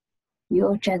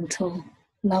 your gentle,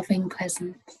 loving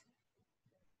presence,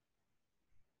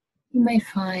 you may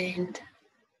find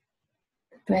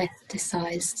the breath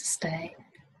decides to stay.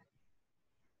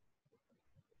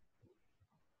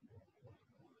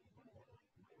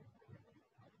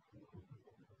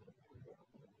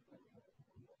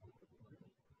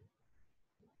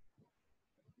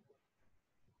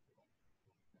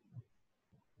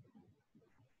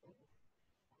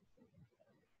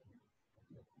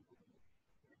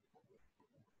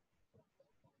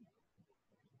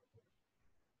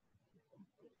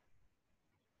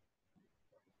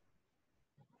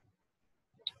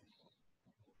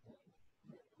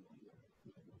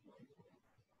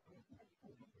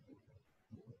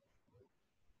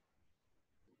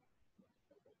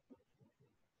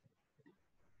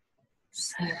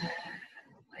 So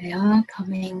we are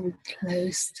coming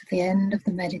close to the end of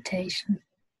the meditation.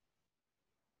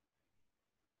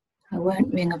 I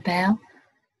won't ring a bell.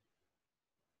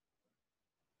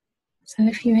 So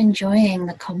if you're enjoying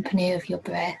the company of your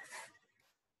breath,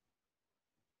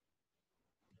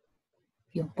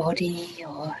 your body,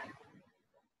 or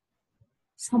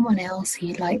someone else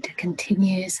you'd like to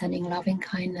continue sending loving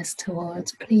kindness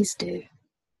towards, please do.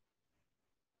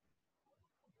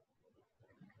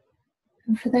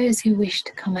 And for those who wish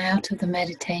to come out of the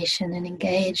meditation and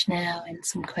engage now in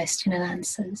some question and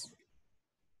answers,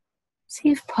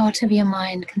 see if part of your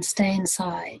mind can stay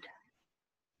inside.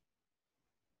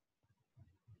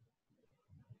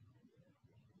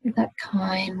 With that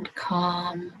kind,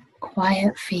 calm,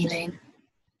 quiet feeling.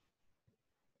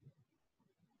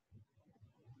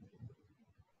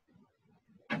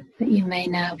 That you may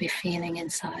now be feeling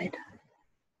inside.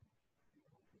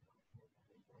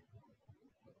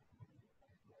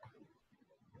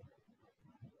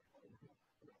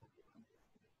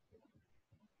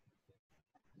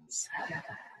 So,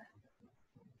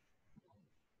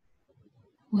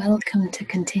 welcome to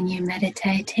continue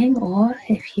meditating, or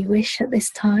if you wish at this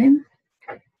time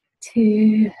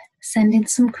to send in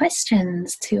some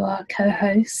questions to our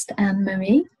co-host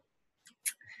Anne-Marie.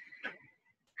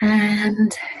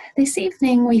 And this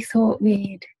evening we thought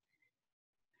we'd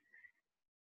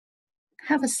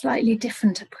have a slightly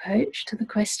different approach to the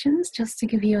questions, just to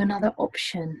give you another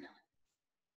option.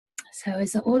 So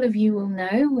as all of you will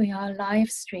know, we are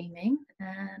live streaming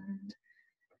and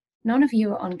none of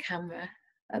you are on camera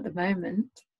at the moment,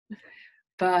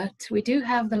 but we do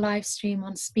have the live stream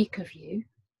on speaker view.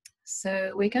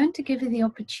 So we're going to give you the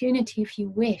opportunity, if you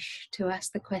wish, to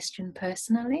ask the question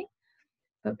personally.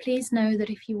 But please know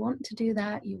that if you want to do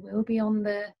that, you will be on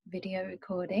the video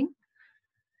recording.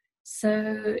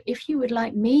 So if you would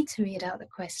like me to read out the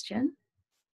question,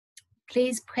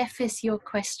 please preface your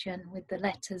question with the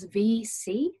letters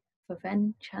VC for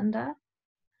Ven Canda.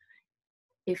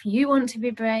 If you want to be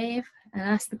brave and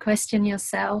ask the question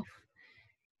yourself,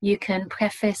 you can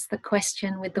preface the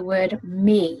question with the word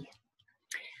me.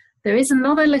 There is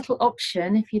another little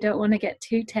option, if you don't want to get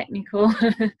too technical,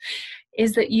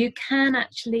 is that you can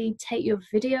actually take your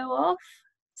video off.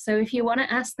 So if you want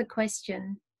to ask the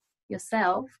question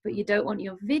yourself, but you don't want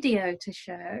your video to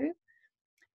show,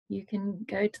 you can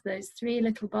go to those three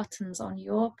little buttons on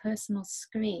your personal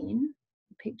screen,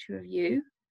 a picture of you,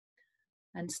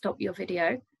 and stop your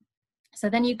video. So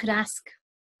then you could ask,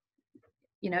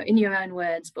 in your own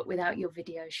words, but without your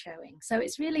video showing. So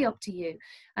it's really up to you.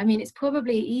 I mean, it's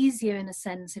probably easier in a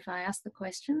sense if I ask the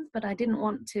questions, but I didn't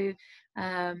want to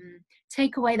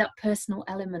take away that personal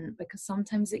element, because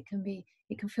sometimes it can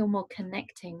feel more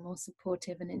connecting, more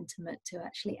supportive and intimate to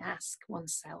actually ask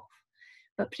oneself.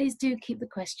 But please do keep the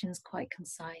questions quite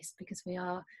concise, because we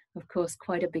are, of course,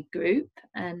 quite a big group,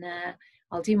 and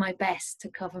I'll do my best to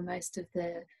cover most of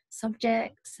the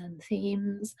subjects and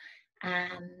themes.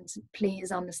 And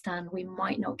please understand, we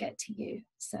might not get to you.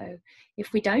 So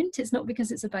if we don't, it's not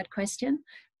because it's a bad question.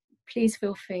 Please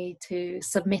feel free to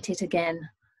submit it again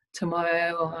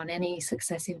tomorrow or on any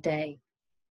successive day.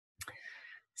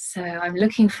 So I'm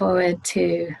looking forward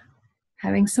to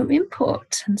having some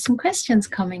input and some questions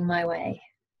coming my way.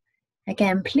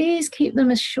 Again, please keep them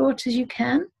as short as you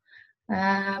can,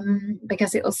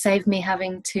 because it will save me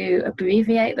having to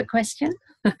abbreviate the question.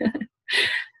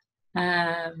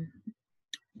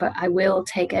 But I will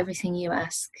take everything you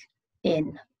ask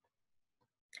in.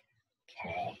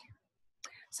 Okay.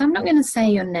 So I'm not going to say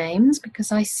your names,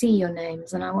 because I see your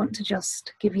names and I want to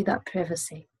just give you that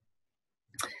privacy.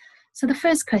 So the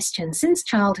first question: since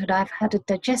childhood, I've had a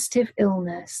digestive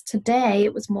illness. Today,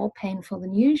 it was more painful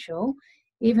than usual.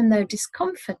 Even though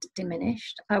discomfort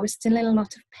diminished, I was still in a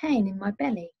lot of pain in my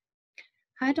belly.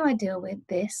 How do I deal with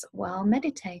this while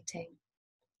meditating?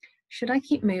 Should I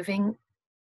keep moving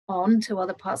on to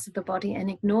other parts of the body and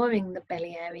ignoring the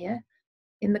belly area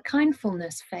in the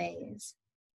mindfulness phase?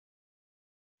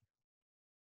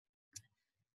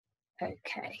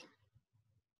 Okay.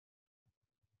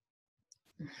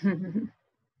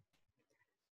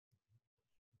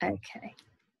 Okay.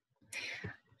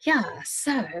 Yeah,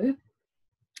 so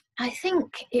I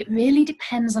think it really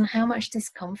depends on how much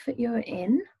discomfort you're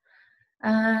in.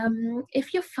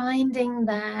 If you're finding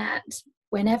that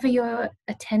whenever your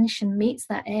attention meets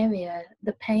that area,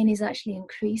 the pain is actually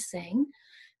increasing,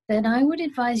 then I would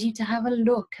advise you to have a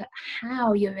look at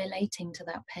how you're relating to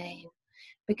that pain.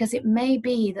 Because it may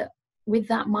be that with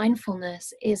that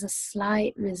mindfulness is a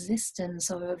slight resistance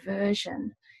or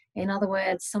aversion. In other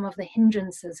words, some of the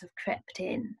hindrances have crept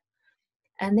in.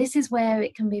 And this is where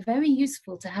it can be very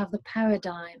useful to have the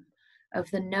paradigm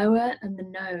of the knower and the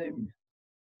known,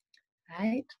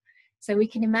 right? So we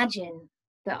can imagine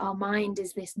that our mind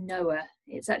is this knower.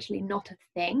 It's actually not a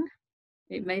thing.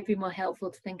 It may be more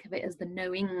helpful to think of it as the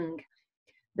knowing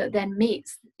that then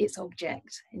meets its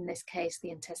object, in this case, the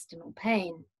intestinal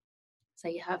pain. So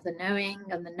you have the knowing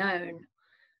and the known.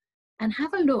 And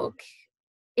have a look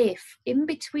if in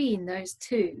between those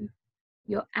two,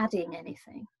 you're adding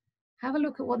anything. Have a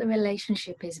look at what the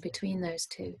relationship is between those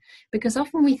two. Because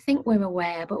often we think we're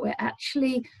aware, but we're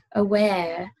actually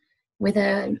aware with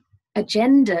an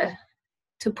agenda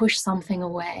to push something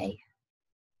away.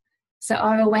 So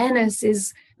our awareness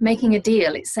is making a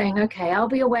deal. It's saying, okay, I'll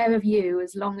be aware of you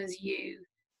as long as you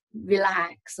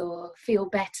relax or feel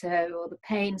better or the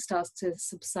pain starts to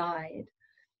subside.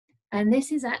 And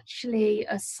this is actually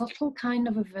a subtle kind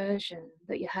of aversion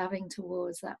that you're having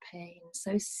towards that pain.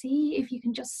 So see if you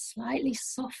can just slightly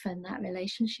soften that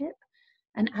relationship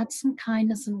and add some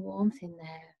kindness and warmth in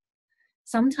there.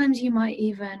 Sometimes you might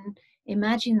even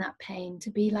imagine that pain to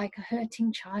be like a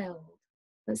hurting child.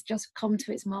 that's just come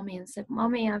to its mommy and said,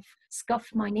 "Mommy, I've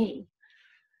scuffed my knee."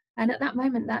 And at that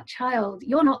moment, that child,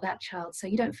 you're not that child, so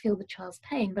you don't feel the child's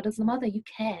pain, but as the mother, you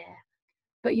care.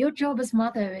 But your job as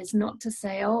mother is not to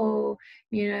say, "Oh,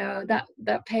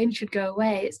 that pain should go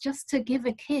away." It's just to give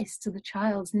a kiss to the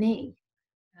child's knee,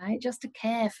 right? Just to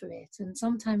care for it. And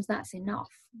sometimes that's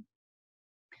enough.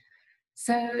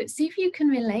 So see if you can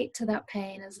relate to that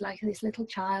pain as like this little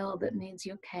child that needs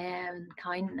your care and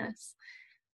kindness.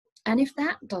 And if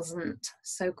that doesn't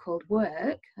so-called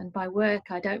work, and by work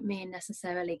I don't mean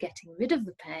necessarily getting rid of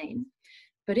the pain,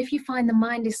 but if you find the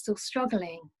mind is still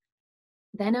struggling,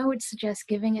 then I would suggest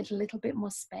giving it a little bit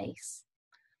more space.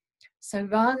 So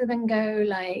rather than go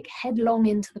like headlong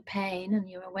into the pain and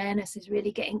your awareness is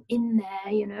really getting in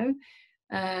there,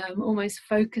 almost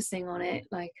focusing on it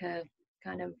like a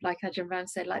kind of, like Ajahn Brahm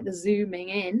said, like the zooming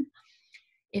in.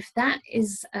 If that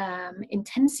is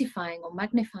intensifying or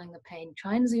magnifying the pain,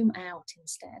 try and zoom out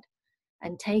instead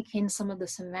and take in some of the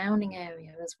surrounding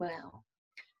area as well.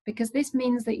 Because this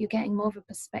means that you're getting more of a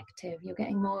perspective, you're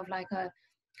getting more of like a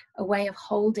way of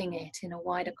holding it in a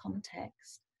wider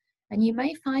context. And you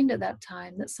may find at that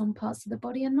time that some parts of the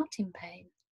body are not in pain,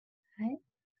 right?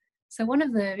 So one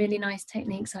of the really nice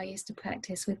techniques I used to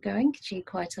practice with Goenkaji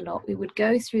quite a lot, we would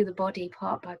go through the body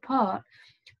part by part,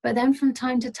 but then from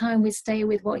time to time we stay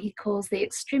with what he calls the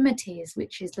extremities,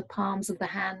 which is the palms of the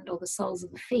hand or the soles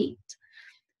of the feet,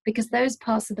 because those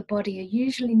parts of the body are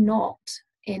usually not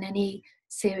in any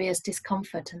serious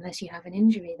discomfort unless you have an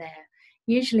injury there.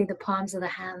 Usually the palms of the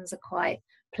hands are quite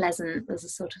pleasant. There's a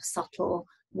sort of subtle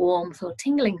warmth or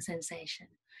tingling sensation.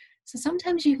 So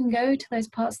sometimes you can go to those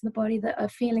parts of the body that are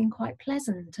feeling quite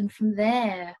pleasant, and from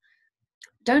there,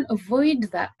 don't avoid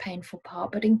that painful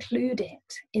part, but include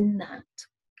it in that,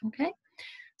 okay?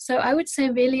 So I would say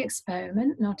really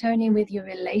experiment, not only with your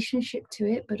relationship to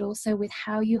it, but also with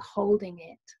how you're holding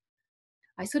it.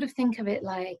 I sort of think of it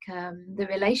like the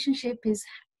relationship is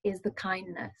the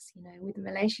kindness. With the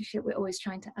relationship, we're always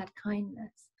trying to add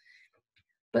kindness.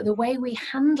 But the way we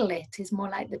handle it is more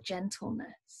like the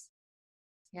gentleness.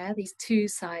 Yeah, these two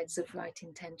sides of right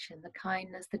intention, the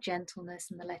kindness, the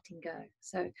gentleness, and the letting go.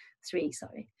 So 3,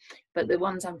 sorry. But the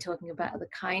ones I'm talking about are the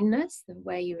kindness, the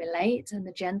way you relate, and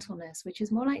the gentleness, which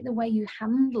is more like the way you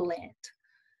handle it.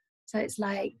 So it's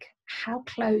like, how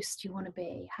close do you want to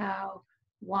be? How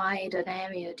wide an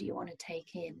area do you want to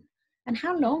take in? And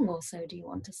how long also do you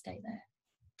want to stay there?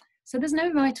 So there's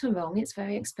no right or wrong. It's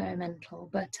very experimental,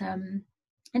 but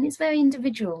and it's very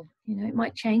individual. It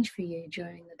might change for you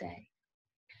during the day.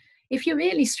 If you're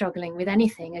really struggling with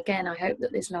anything, again, I hope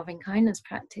that this loving kindness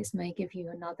practice may give you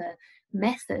another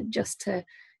method just to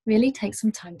really take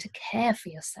some time to care for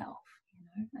yourself,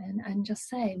 and just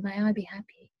say, may I be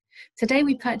happy. Today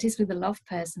we practice with the love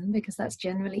person because that's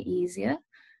generally easier.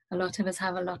 A lot of us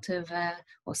have a lot of,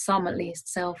 or some at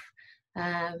least,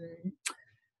 I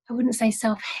wouldn't say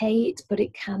self-hate, but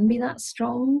it can be that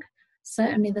strong.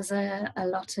 Certainly there's a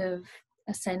lot of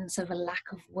a sense of a lack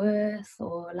of worth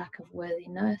or a lack of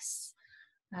worthiness.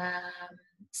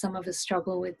 Some of us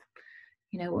struggle with,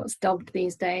 what's dubbed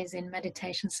these days in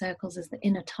meditation circles as the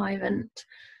inner tyrant.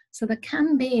 So there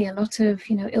can be a lot of,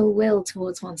 ill will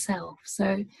towards oneself.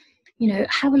 So,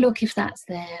 have a look if that's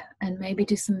there, and maybe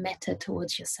do some metta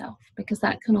towards yourself, because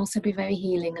that can also be very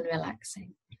healing and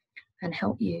relaxing and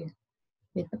help you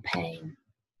with the pain.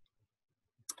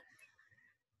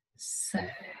 So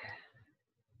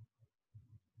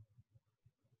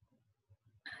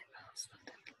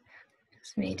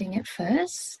just reading it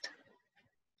first.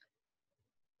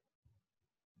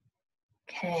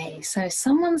 Okay, so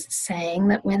someone's saying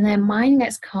that when their mind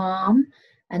gets calm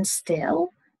and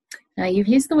still, now you've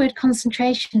used the word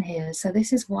concentration here, so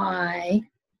this is one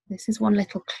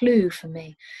little clue for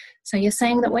me. So you're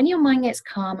saying that when your mind gets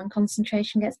calm and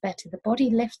concentration gets better, the body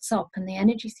lifts up and the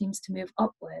energy seems to move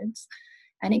upwards,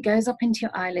 and it goes up into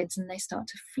your eyelids and they start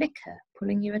to flicker,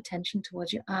 pulling your attention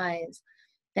towards your eyes.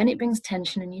 Then it brings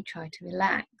tension and you try to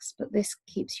relax, but this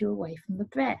keeps you away from the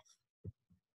breath.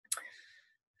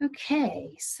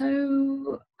 Okay,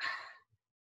 so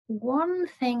one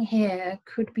thing here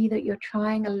could be that you're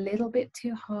trying a little bit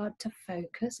too hard to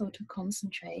focus or to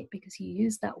concentrate, because you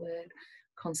use that word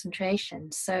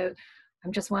concentration. So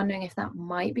I'm just wondering if that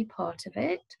might be part of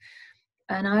it.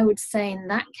 And I would say in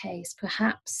that case,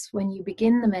 perhaps when you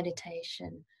begin the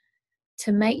meditation,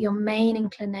 to make your main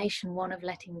inclination one of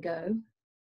letting go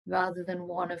rather than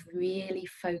one of really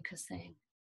focusing.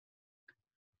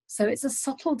 So it's a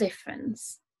subtle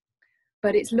difference,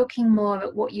 but it's looking more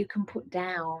at what you can put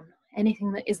down,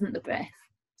 anything that isn't the breath.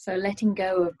 So letting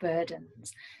go of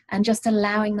burdens and just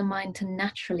allowing the mind to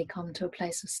naturally come to a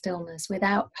place of stillness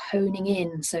without honing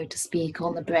in, so to speak,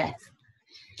 on the breath.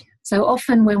 So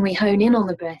often when we hone in on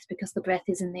the breath, because the breath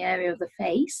is in the area of the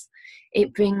face,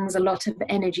 it brings a lot of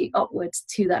energy upwards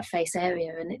to that face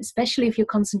area. And especially if you're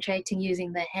concentrating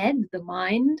using the head, the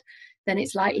mind, then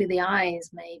it's likely the eyes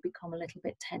may become a little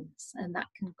bit tense, and that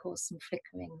can cause some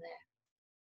flickering there.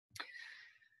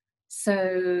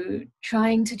 So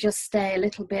trying to just stay a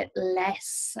little bit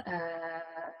less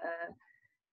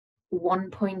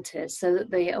one-pointed, so that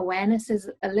the awareness is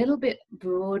a little bit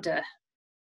broader,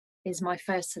 is my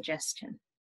first suggestion.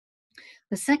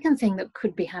 The second thing that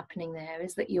could be happening there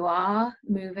is that you are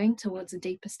moving towards a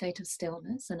deeper state of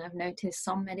stillness, and I've noticed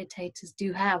some meditators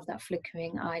do have that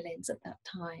flickering eyelids at that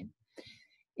time.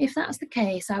 If that's the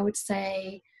case, I would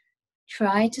say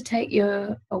try to take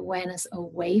your awareness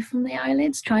away from the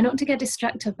eyelids. Try not to get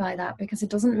distracted by that, because it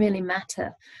doesn't really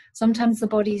matter. Sometimes the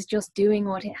body is just doing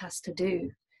what it has to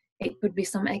do. It could be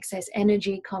some excess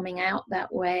energy coming out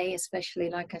that way, especially,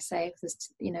 like I say, if there's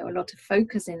a lot of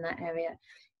focus in that area.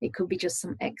 It could be just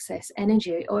some excess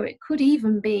energy, or it could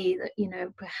even be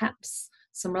that perhaps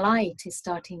some light is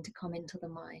starting to come into the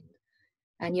mind,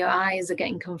 and your eyes are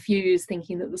getting confused,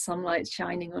 thinking that the sunlight's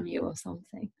shining on you or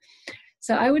something.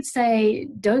 So I would say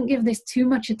don't give this too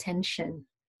much attention.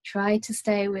 Try to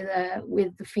stay with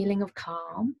the feeling of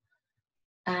calm,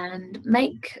 and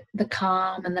make the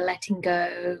calm and the letting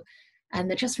go and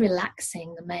the just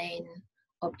relaxing the main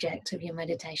object of your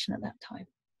meditation at that time.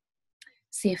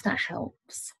 See if that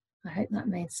helps. I hope that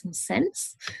made some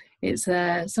sense. It's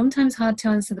sometimes hard to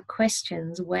answer the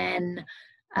questions when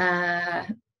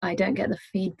I don't get the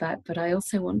feedback, but I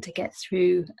also want to get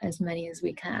through as many as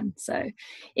we can. So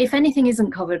if anything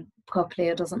isn't covered properly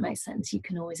or doesn't make sense, you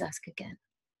can always ask again.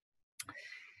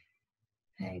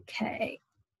 Okay.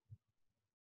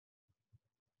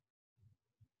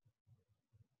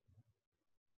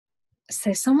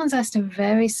 So someone's asked a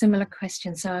very similar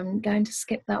question, so I'm going to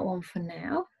skip that one for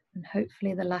now, and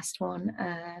hopefully the last one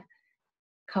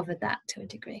covered that to a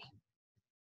degree.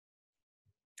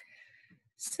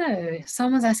 So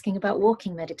someone's asking about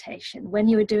walking meditation. When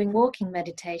you were doing walking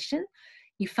meditation,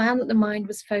 you found that the mind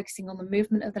was focusing on the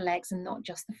movement of the legs and not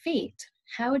just the feet.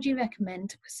 How would you recommend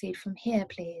to proceed from here,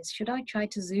 please? Should I try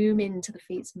to zoom into the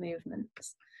feet's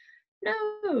movements?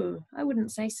 No, I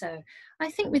wouldn't say so.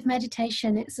 I think with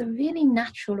meditation, it's a really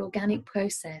natural, organic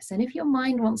process. And if your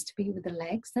mind wants to be with the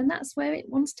legs, then that's where it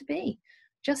wants to be.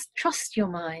 Just trust your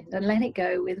mind and let it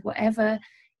go with whatever,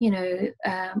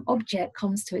 object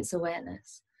comes to its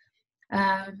awareness.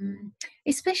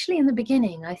 Especially in the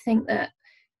beginning, I think that,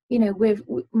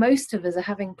 most of us are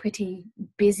having pretty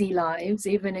busy lives,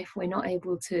 even if we're not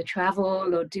able to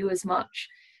travel or do as much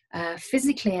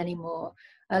physically anymore.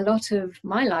 A lot of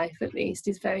my life, at least,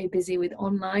 is very busy with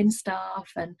online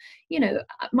stuff, and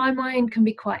my mind can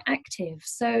be quite active.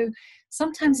 So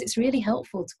sometimes it's really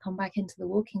helpful to come back into the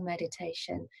walking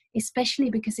meditation, especially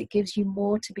because it gives you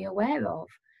more to be aware of.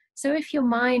 So if your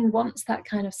mind wants that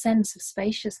kind of sense of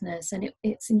spaciousness and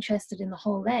it's interested in the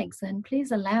whole legs, then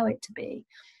please allow it to be.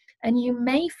 And you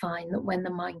may find that when the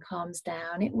mind calms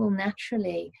down, it will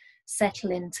naturally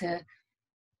settle into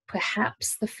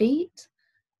perhaps the feet.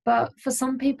 But for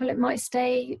some people, it might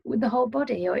stay with the whole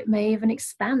body, or it may even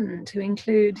expand to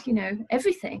include,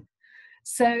 everything.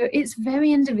 So it's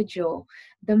very individual.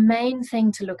 The main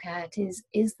thing to look at is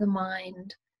the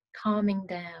mind calming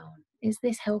down? Is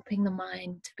this helping the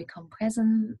mind to become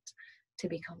present, to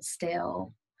become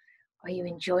still? Are you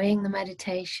enjoying the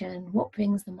meditation? What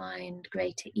brings the mind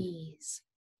greater ease?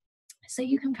 So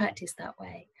you can practice that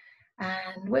way.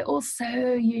 And we're all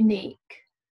so unique.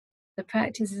 The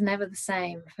practice is never the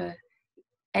same for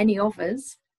any of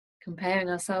us, comparing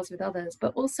ourselves with others,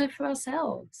 but also for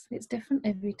ourselves. It's different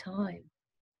every time.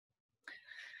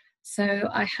 So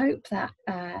I hope that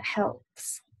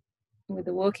helps with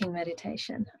the walking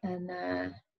meditation. And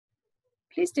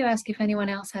please do ask if anyone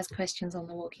else has questions on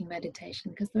the walking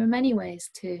meditation, because there are many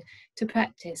ways to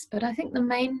practice. But I think the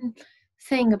main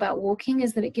thing about walking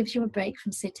is that it gives you a break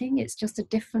from sitting. It's just a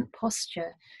different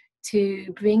posture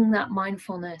to bring that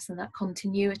mindfulness and that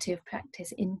continuity of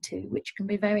practice into, which can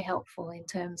be very helpful in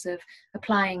terms of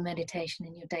applying meditation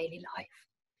in your daily life.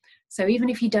 So even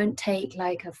if you don't take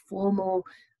like a formal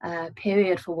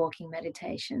period for walking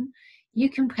meditation, you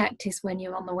can practice when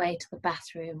you're on the way to the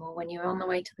bathroom, or when you're on the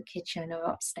way to the kitchen or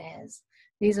upstairs.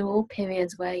 These are all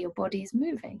periods where your body is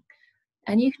moving,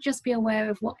 and you can just be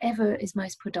aware of whatever is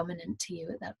most predominant to you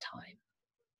at that time.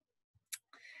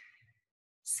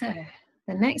 So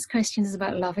The next question is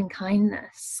about loving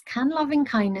kindness. Can loving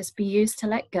kindness be used to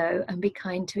let go and be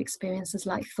kind to experiences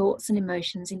like thoughts and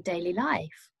emotions in daily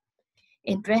life,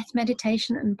 in breath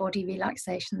meditation and body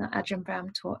relaxation that Ajahn Brahm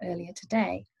taught earlier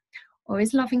today? Or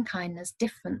is loving kindness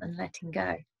different than letting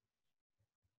go?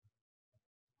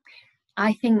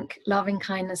 I think loving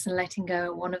kindness and letting go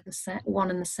are one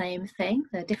and the same thing.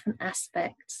 They're different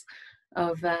aspects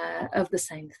of the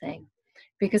same thing,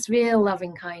 because real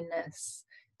loving kindness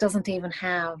doesn't even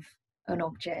have an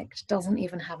object, doesn't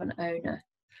even have an owner.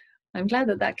 I'm glad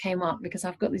that that came up, because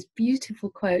I've got this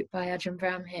beautiful quote by Ajahn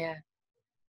Brahm here,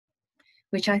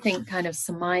 which I think kind of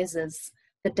surmises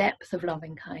the depth of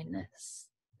loving kindness,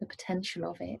 the potential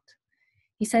of it.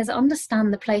 He says,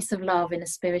 understand the place of love in a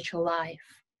spiritual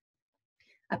life.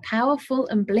 A powerful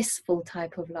and blissful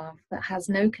type of love that has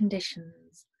no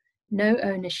conditions, no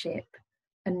ownership,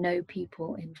 and no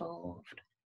people involved.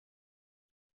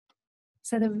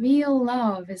 So the real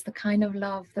love is the kind of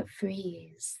love that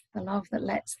frees, the love that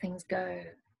lets things go,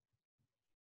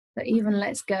 that even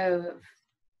lets go of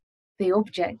the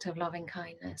object of loving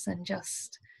kindness and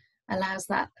just allows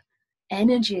that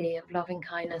energy of loving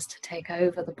kindness to take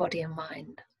over the body and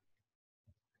mind.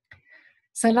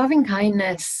 So loving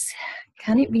kindness,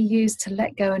 can it be used to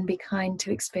let go and be kind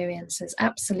to experiences?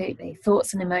 Absolutely.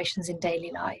 Thoughts and emotions in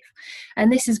daily life.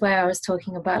 And this is where I was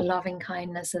talking about loving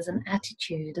kindness as an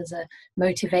attitude, as a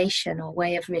motivation or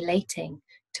way of relating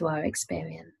to our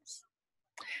experience.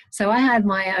 So I had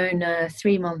my own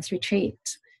 3-month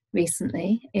retreat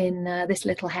recently in this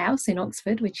little house in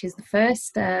Oxford, which is the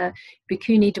first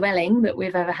bhikkhuni dwelling that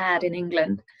we've ever had in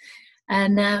England.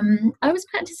 And I was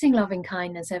practicing loving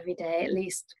kindness every day, at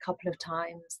least a couple of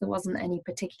times. There wasn't any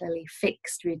particularly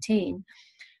fixed routine.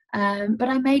 But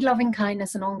I made loving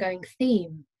kindness an ongoing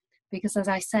theme, because as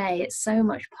I say, it's so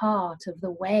much part of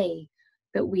the way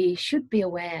that we should be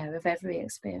aware of every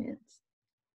experience.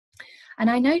 And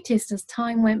I noticed as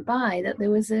time went by that there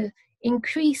was an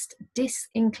increased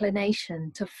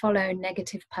disinclination to follow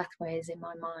negative pathways in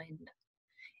my mind.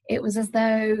 It was as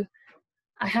though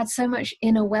I had so much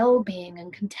inner well-being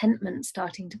and contentment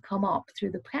starting to come up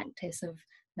through the practice of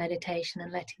meditation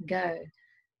and letting go,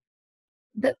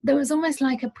 that there was almost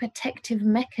like a protective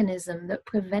mechanism that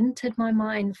prevented my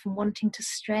mind from wanting to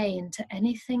stray into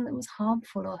anything that was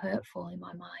harmful or hurtful in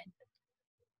my mind.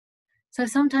 So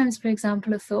sometimes, for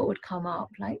example, a thought would come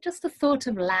up, like just a thought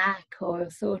of lack, or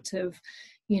a thought of,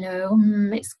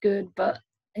 it's good, but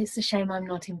it's a shame I'm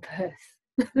not in Perth.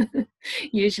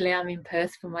 Usually I'm in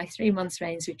Perth for my 3 months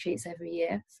rains retreats every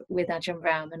year with Ajahn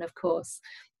Brahm, and of course,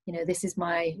 this is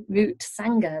my root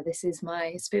sangha, this is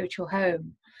my spiritual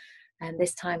home, and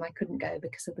this time I couldn't go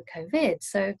because of the COVID.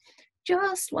 So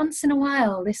just once in a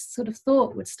while this sort of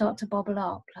thought would start to bubble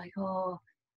up, like,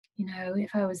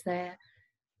 if I was there.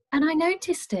 And I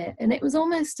noticed it, and it was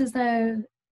almost as though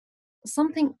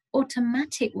something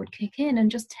automatic would kick in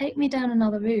and just take me down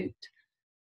another route.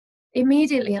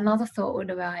 Immediately another thought would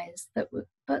arise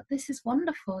but this is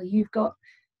wonderful, you've got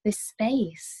this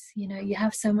space, you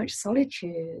have so much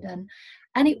solitude,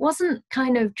 and it wasn't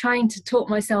kind of trying to talk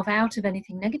myself out of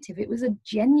anything negative. It was a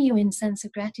genuine sense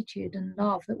of gratitude and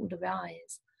love that would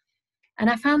arise. And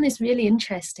I found this really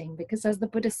interesting, because as the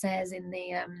Buddha says in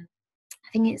the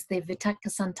I think it's the Vitakka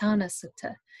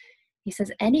Sutta, he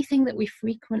says anything that we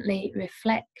frequently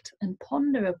reflect and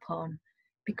ponder upon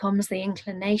becomes the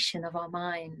inclination of our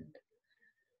mind.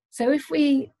 So if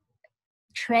we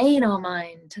train our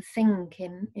mind to think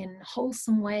in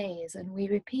wholesome ways, and we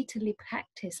repeatedly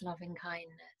practice loving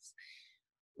kindness,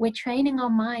 we're training our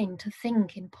mind to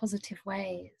think in positive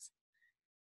ways.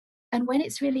 And when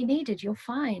it's really needed, you'll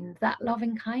find that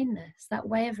loving kindness, that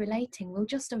way of relating, will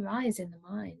just arise in the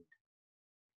mind.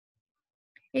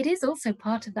 It is also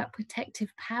part of that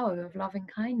protective power of loving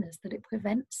kindness that it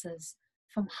prevents us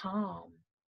from harm.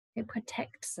 It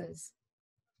protects us,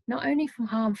 not only from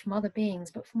harm from other beings,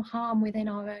 but from harm within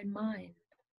our own mind.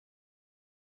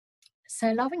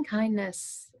 So loving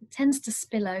kindness tends to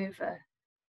spill over.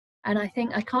 And I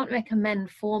think I can't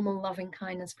recommend formal loving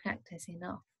kindness practice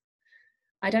enough.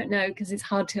 I don't know, because it's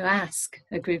hard to ask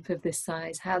a group of this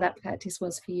size how that practice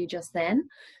was for you just then.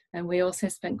 And we also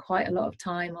spent quite a lot of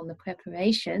time on the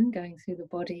preparation, going through the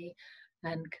body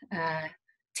and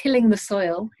tilling the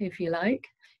soil, if you like,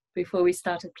 before we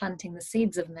started planting the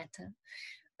seeds of metta.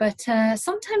 But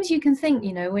sometimes you can think,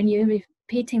 when you're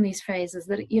repeating these phrases,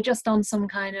 that you're just on some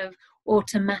kind of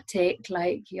automatic,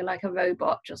 like you're like a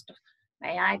robot, just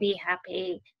may I be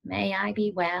happy, may I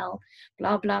be well,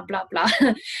 blah, blah, blah, blah.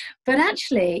 But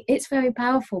actually, it's very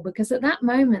powerful, because at that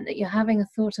moment that you're having a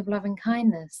thought of loving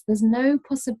kindness, there's no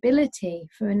possibility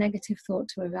for a negative thought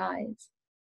to arise.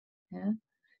 Yeah.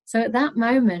 So at that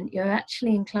moment, you're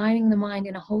actually inclining the mind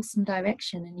in a wholesome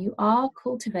direction, and you are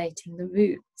cultivating the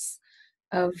roots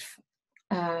of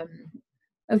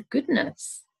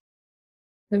goodness,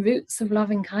 the roots of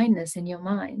loving kindness in your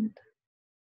mind.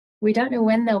 We don't know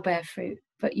when they'll bear fruit,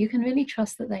 but you can really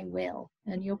trust that they will,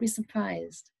 and you'll be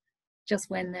surprised just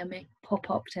when they may pop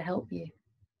up to help you.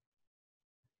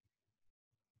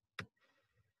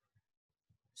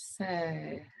 So,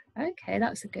 okay,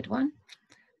 that's a good one.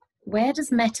 Where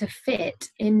does metta fit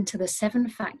into the 7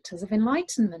 factors of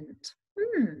enlightenment?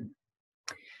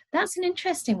 That's an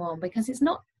interesting one, because it's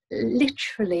not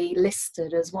literally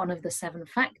listed as one of the 7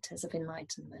 factors of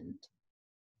enlightenment.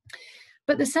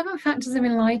 But the 7 factors of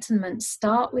enlightenment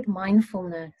start with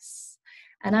mindfulness.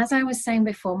 And as I was saying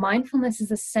before, mindfulness is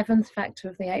the 7th factor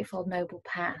of the Eightfold Noble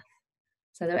Path.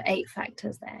 So there are 8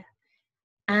 factors there.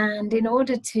 And in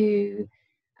order to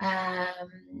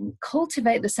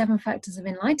cultivate the 7 factors of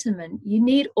enlightenment, you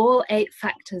need all 8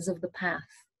 factors of the path.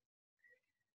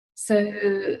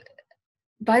 So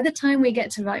by the time we get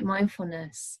to right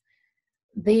mindfulness,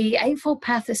 the Eightfold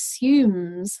Path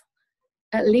assumes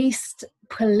at least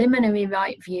preliminary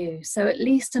right view. So at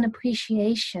least an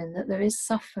appreciation that there is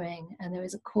suffering and there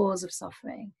is a cause of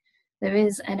suffering. There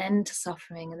is an end to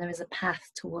suffering and there is a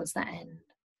path towards that end.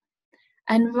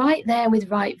 And right there with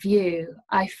right view,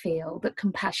 I feel that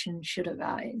compassion should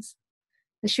arise.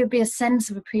 There should be a sense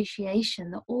of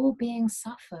appreciation that all beings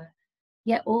suffer,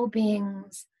 yet all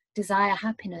beings desire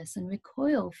happiness and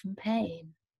recoil from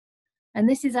pain. And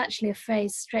this is actually a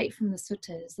phrase straight from the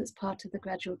suttas that's part of the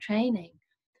gradual training.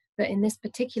 But in this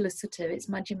particular sutta, it's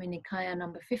Majjhima Nikaya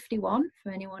number 51,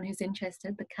 for anyone who's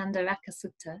interested, the Kandaraka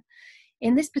Sutta.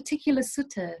 In this particular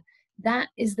sutta, that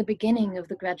is the beginning of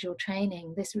the gradual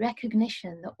training, this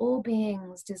recognition that all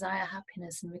beings desire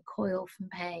happiness and recoil from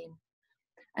pain.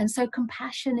 And so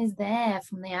compassion is there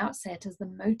from the outset as the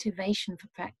motivation for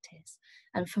practice.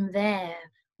 And from there,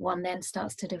 one then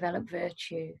starts to develop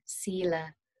virtue,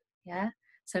 sila. Yeah?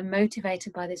 So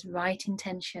motivated by this right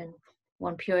intention,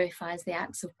 one purifies the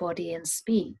acts of body and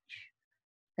speech,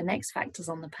 the next factors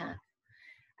on the path.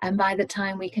 And by the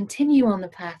time we continue on the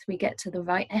path, we get to the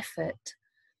right effort.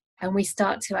 And we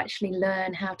start to actually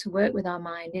learn how to work with our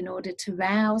mind in order to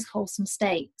rouse wholesome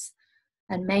states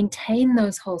and maintain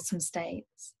those wholesome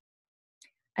states,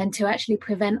 and to actually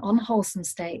prevent unwholesome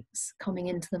states coming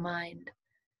into the mind,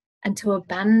 and to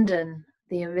abandon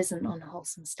the arisen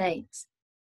unwholesome states.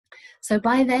 So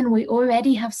by then we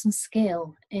already have some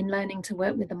skill in learning to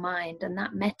work with the mind, and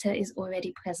that metta is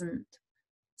already present.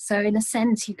 So in a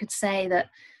sense, you could say that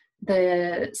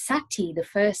the sati, the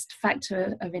first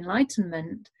factor of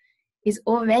enlightenment, is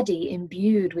already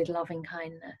imbued with loving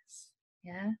kindness.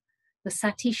 Yeah, the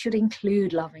sati should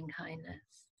include loving kindness.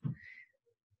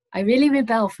 I really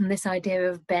rebel from this idea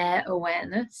of bare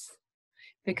awareness,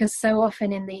 because so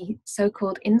often in the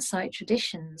so-called insight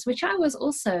traditions, which I was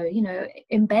also,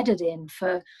 embedded in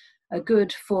for a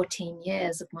good 14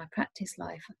 years of my practice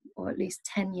life, or at least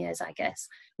 10 years, I guess,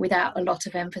 without a lot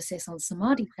of emphasis on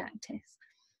samadhi practice.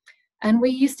 And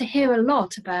we used to hear a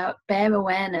lot about bare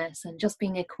awareness and just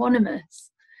being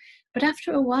equanimous. But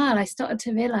after a while, I started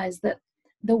to realize that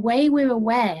the way we're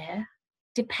aware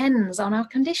depends on our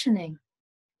conditioning.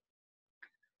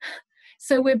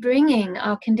 So we're bringing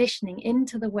our conditioning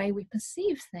into the way we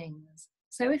perceive things.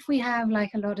 So if we have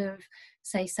like a lot of,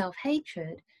 say,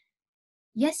 self-hatred,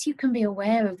 yes, you can be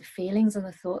aware of the feelings and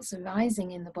the thoughts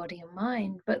arising in the body and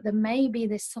mind, but there may be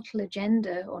this subtle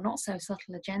agenda or not so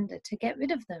subtle agenda to get rid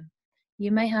of them.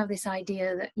 You may have this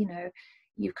idea that,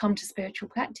 you've come to spiritual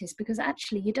practice because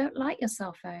actually you don't like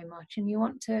yourself very much and you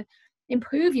want to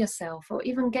improve yourself or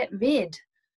even get rid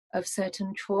of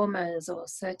certain traumas or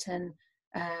certain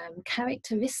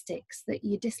characteristics that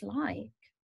you dislike.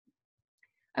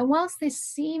 And whilst this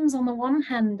seems on the one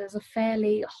hand as a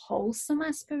fairly wholesome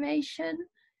aspiration,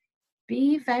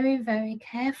 be very, very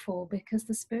careful, because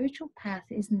the spiritual path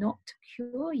is not to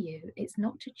cure you. It's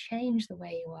not to change the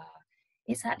way you are.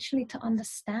 It's actually to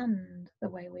understand the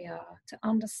way we are, to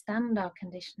understand our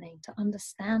conditioning, to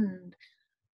understand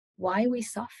why we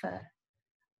suffer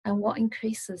and what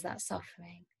increases that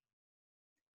suffering,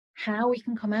 how we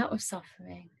can come out of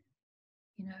suffering,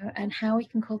 and how we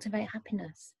can cultivate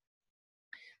happiness.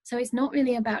 So it's not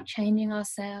really about changing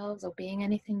ourselves or being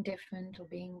anything different or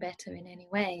being better in any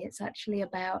way. It's actually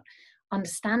about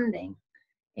understanding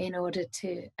in order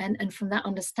to, and from that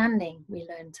understanding, we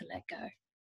learn to let go.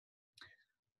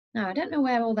 Now, I don't know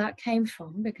where all that came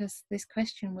from, because this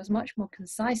question was much more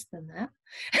concise than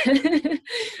that.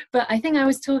 But I think I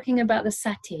was talking about the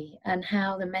sati and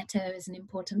how the metta is an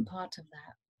important part of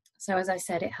that. So as I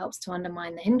said, it helps to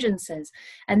undermine the hindrances.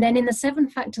 And then in the 7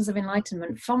 factors of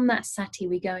enlightenment, from that sati,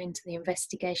 we go into the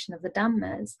investigation of the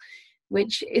dhammas,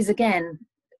 which is again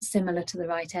similar to the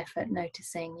right effort,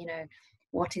 noticing, you know,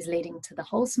 what is leading to the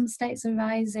wholesome states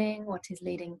arising, what is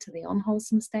leading to the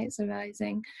unwholesome states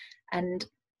arising, and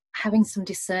having some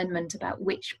discernment about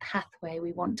which pathway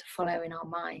we want to follow in our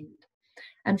mind.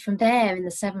 And from there, in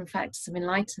the 7 factors of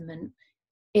enlightenment,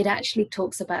 it actually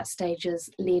talks about stages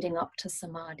leading up to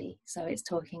samadhi. So it's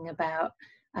talking about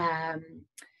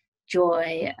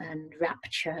joy and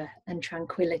rapture and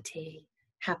tranquility,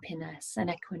 happiness and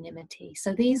equanimity.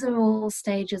 So these are all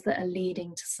stages that are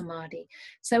leading to samadhi.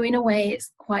 So in a way,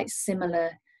 it's quite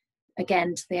similar,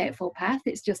 again, to the Eightfold Path.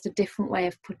 It's just a different way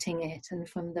of putting it. And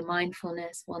from the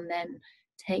mindfulness, one then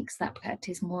takes that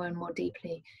practice more and more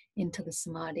deeply into the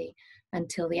samadhi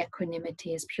until the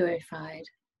equanimity is purified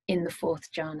in the 4th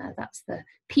jhana. That's the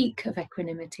peak of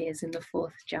equanimity, is in the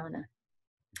 4th jhana.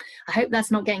 I hope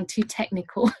that's not getting too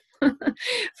technical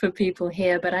for people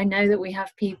here, but I know that we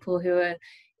have people who are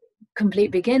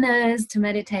complete beginners to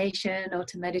meditation or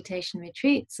to meditation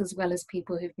retreats, as well as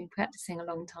people who've been practicing a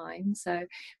long time. So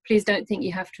please don't think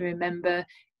you have to remember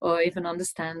or even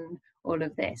understand all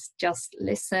of this. Just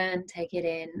listen, take it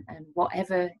in, and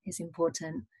whatever is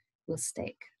important will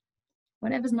stick.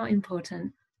 Whatever's not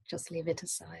important, just leave it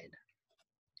aside.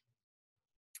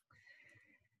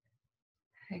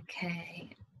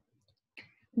 Okay.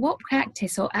 What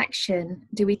practice or action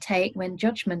do we take when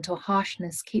judgment or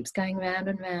harshness keeps going round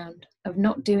and round, of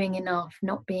not doing enough,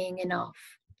 not being enough,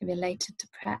 related to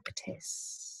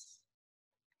practice?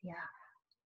 Yeah.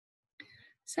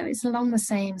 So it's along the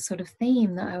same sort of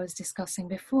theme that I was discussing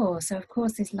before. So of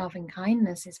course this loving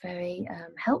kindness is very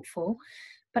helpful,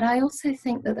 but I also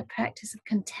think that the practice of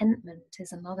contentment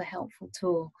is another helpful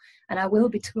tool. And I will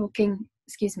be talking,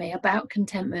 about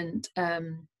contentment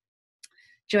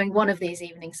during one of these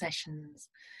evening sessions.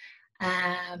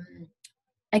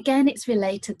 Again, it's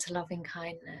related to loving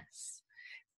kindness.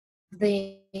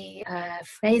 The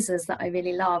phrases that I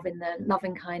really love in the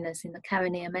loving kindness in the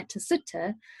Karaniya Metta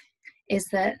Sutta is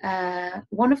that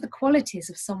one of the qualities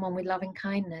of someone with loving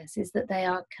kindness is that they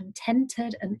are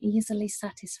contented and easily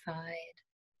satisfied,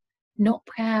 not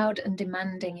proud and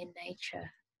demanding in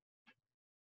nature.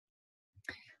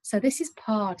 So this is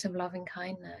part of loving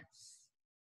kindness.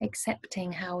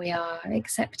 Accepting how we are,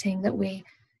 accepting that we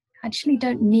actually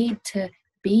don't need to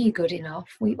be good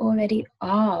enough. We already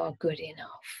are good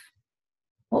enough.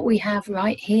 What we have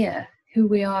right here, who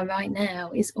we are right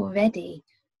now, is already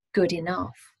good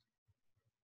enough.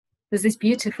 There's this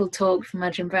beautiful talk from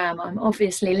Ajahn Brahm. I'm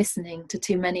obviously listening to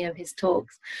too many of his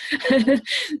talks,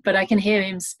 but I can hear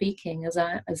him speaking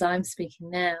as I'm speaking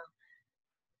now.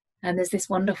 And there's this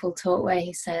wonderful talk where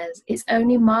he says, it's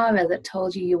only Mara that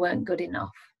told you weren't good enough.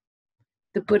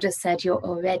 The Buddha said you're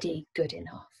already good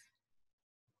enough.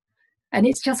 And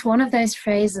it's just one of those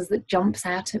phrases that jumps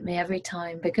out at me every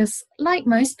time, because like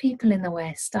most people in the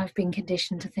West, I've been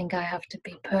conditioned to think I have to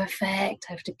be perfect,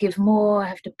 I have to give more, I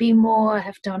have to be more, I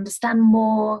have to understand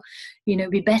more, you know,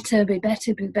 be better, be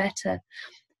better, be better.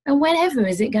 And whenever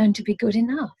is it going to be good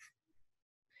enough?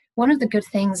 One of the good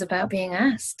things about being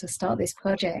asked to start this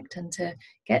project and to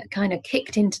get kind of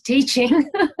kicked into teaching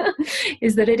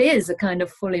is that it is a kind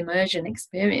of full immersion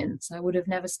experience. I would have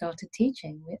never started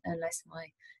teaching unless my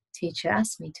teacher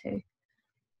asked me to.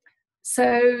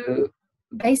 So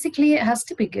basically it has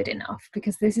to be good enough,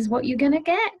 because this is what you're going to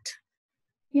get.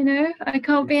 You know, I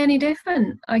can't be any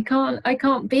different. I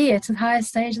can't be at a higher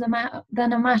stage than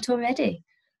I'm at already.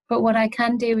 But what I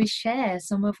can do is share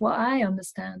some of what I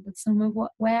understand and some of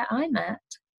where I'm at,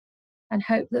 and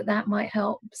hope that that might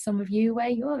help some of you where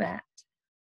you're at.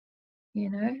 You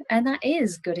know, and that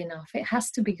is good enough. It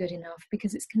has to be good enough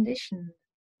because it's conditioned,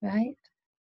 right?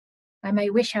 I may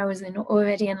wish I was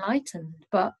already enlightened,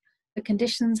 but the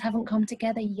conditions haven't come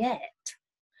together yet.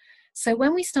 So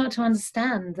when we start to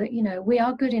understand that, you know, we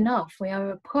are good enough, we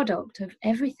are a product of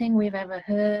everything we've ever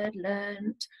heard,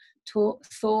 learned, taught,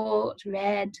 thought,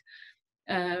 read,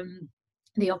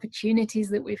 the opportunities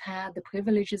that we've had, the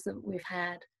privileges that we've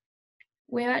had,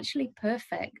 we're actually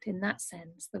perfect in that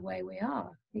sense, the way we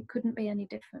are. It couldn't be any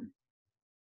different.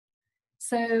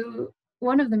 So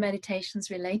one of the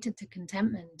meditations related to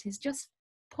contentment is just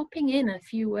popping in a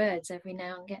few words every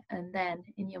now and then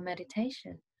in your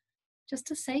meditation, just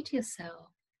to say to yourself,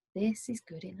 this is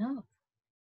good enough.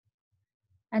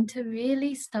 And to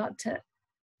really start to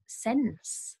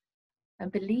sense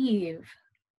and believe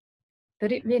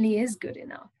that it really is good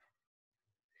enough.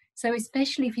 So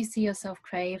especially if you see yourself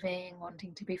craving,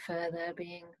 wanting to be further,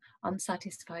 being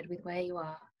unsatisfied with where you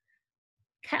are,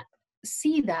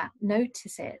 see that,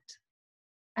 notice it,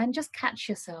 and just catch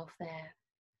yourself there.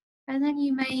 And then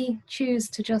you may choose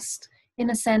to just, in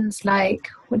a sense, like,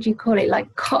 what do you call it?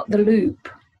 Like cut the loop.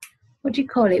 What do you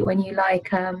call it when you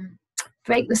like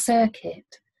break the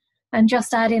circuit and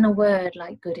just add in a word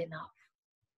like good enough?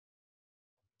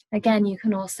 Again, you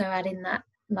can also add in that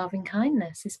loving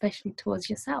kindness, especially towards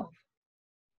yourself.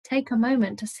 Take a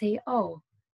moment to see, oh,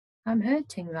 I'm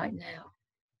hurting right now.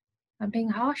 I'm being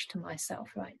harsh to myself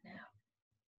right now.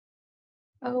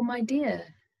 Oh, my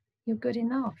dear, you're good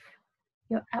enough.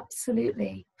 You're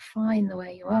absolutely fine the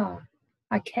way you are.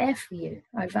 I care for you.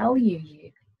 I value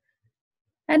you.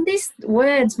 And these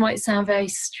words might sound very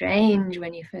strange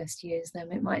when you first use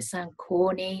them. It might sound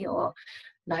corny or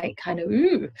like kind of,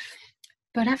 ooh.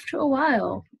 But after a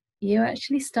while, you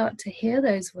actually start to hear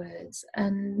those words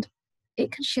and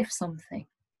it can shift something.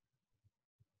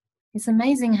 It's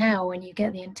amazing how when you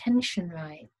get the intention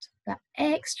right, that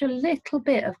extra little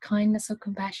bit of kindness or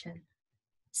compassion,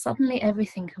 suddenly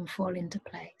everything can fall into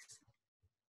place.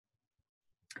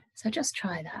 So just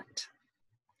try that.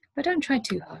 But don't try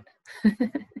too hard.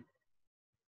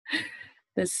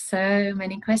 There's so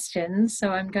many questions, so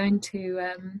I'm going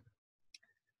to,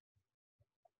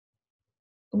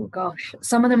 oh gosh,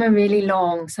 some of them are really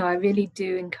long, so I really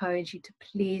do encourage you to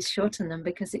please shorten them,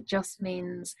 because it just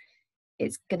means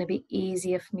it's going to be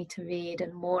easier for me to read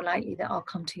and more likely that I'll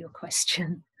come to your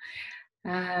question.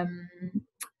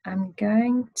 I'm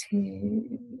going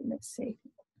to, let's see.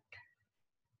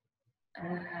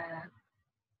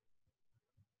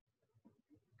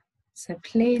 So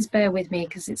please bear with me,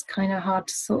 because it's kind of hard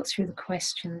to sort through the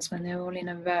questions when they're all in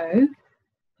a row.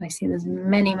 I see there's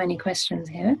many, many questions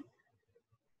here.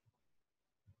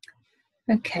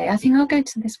 Okay, I think I'll go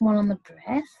to this one on the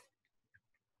breath.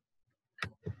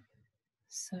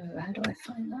 So how do I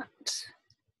find that?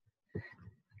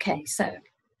 Okay, so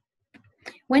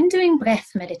when doing breath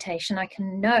meditation, I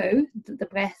can know that the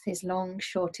breath is long,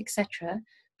 short, etc.,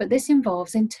 but this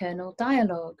involves internal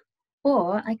dialogue.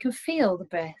 Or I can feel the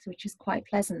breath, which is quite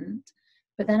pleasant,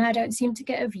 but then I don't seem to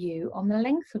get a view on the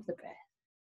length of the breath.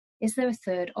 Is there a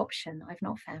third option? I've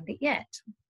not found it yet.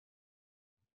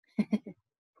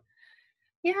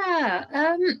 Yeah,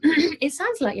 it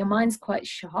sounds like your mind's quite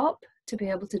sharp to be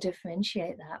able to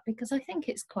differentiate that, because I think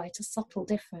it's quite a subtle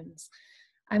difference.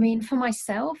 I mean, for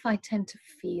myself, I tend to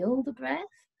feel the breath,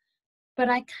 but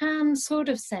I can sort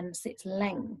of sense its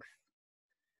length.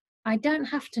 I don't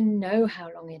have to know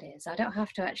how long it is. I don't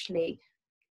have to actually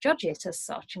judge it as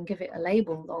such and give it a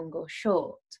label, long or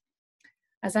short.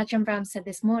 As Ajahn Brahm said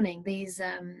this morning, these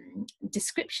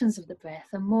descriptions of the breath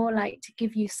are more like to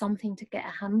give you something to get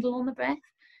a handle on the breath,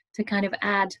 to kind of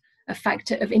add a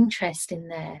factor of interest in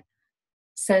there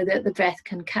so that the breath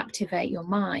can captivate your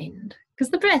mind.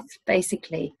 Because the breath,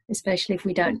 basically, especially if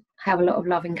we don't have a lot of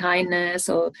loving kindness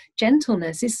or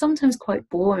gentleness, is sometimes quite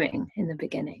boring in the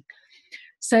beginning.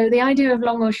 So the idea of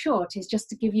long or short is just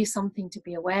to give you something to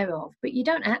be aware of, but you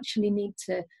don't actually need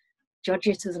to judge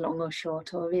it as long or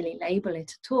short or really label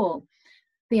it at all.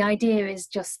 The idea is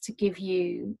just to give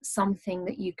you something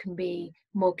that you can be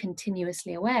more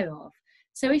continuously aware of.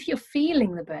 So if you're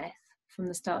feeling the breath from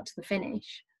the start to the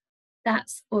finish,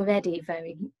 that's already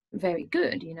very, very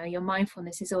good. You know, your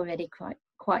mindfulness is already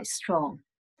quite strong.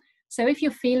 So if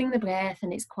you're feeling the breath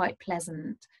and it's quite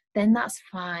pleasant, then that's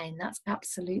fine. That's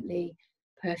absolutely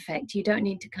perfect. You don't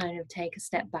need to kind of take a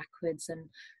step backwards and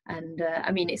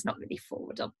I mean, it's not really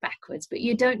forward or backwards, but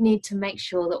you don't need to make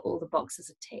sure that all the boxes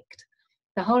are ticked.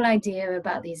 The whole idea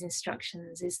about these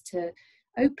instructions is to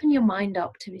open your mind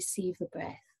up to receive the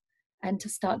breath and to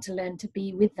start to learn to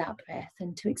be with that breath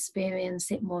and to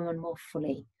experience it more and more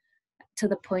fully, to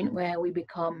the point where we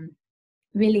become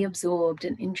really absorbed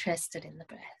and interested in the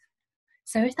breath.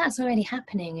 So if that's already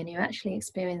happening and you're actually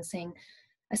experiencing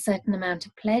a certain amount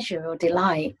of pleasure or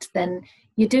delight, then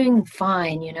you're doing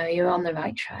fine, you know, you're on the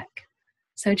right track.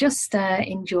 So just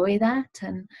enjoy that.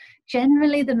 And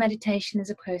generally the meditation is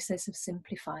a process of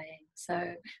simplifying.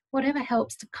 So whatever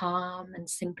helps to calm and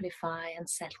simplify and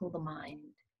settle the mind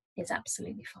is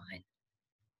absolutely fine.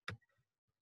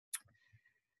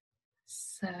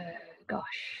 So,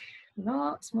 gosh,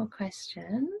 lots more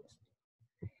questions.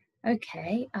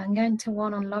 Okay, I'm going to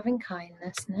one on loving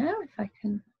kindness now, if I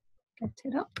can get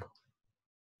it up.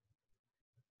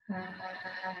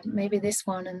 Maybe this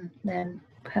one and then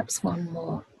perhaps one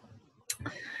more.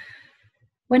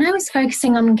 When I was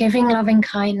focusing on giving loving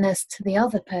kindness to the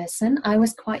other person, I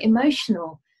was quite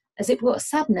emotional, as it brought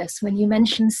sadness when you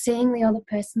mentioned seeing the other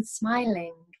person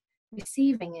smiling,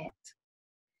 receiving it.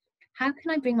 How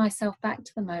can I bring myself back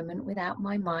to the moment without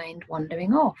my mind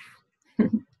wandering off?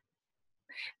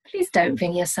 Please don't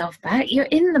bring yourself back. You're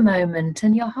in the moment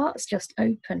and your heart's just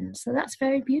open. So that's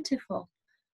very beautiful.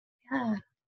 Yeah.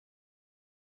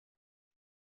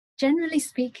 Generally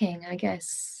speaking, I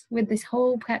guess, with this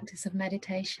whole practice of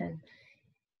meditation,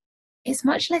 it's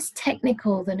much less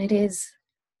technical than it is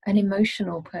an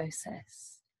emotional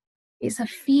process. It's a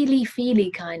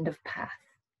feely kind of path.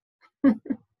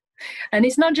 And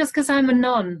it's not just because I'm a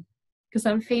nun, because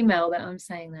I'm female, that I'm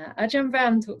saying that. Ajahn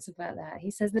Brahm talks about that.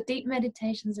 He says the deep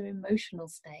meditations are emotional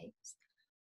states.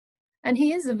 And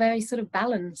he is a very sort of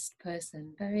balanced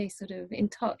person, very sort of in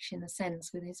touch in a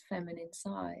sense with his feminine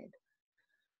side.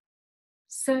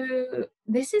 So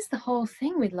this is the whole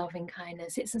thing with loving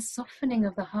kindness. It's a softening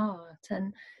of the heart,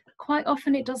 and quite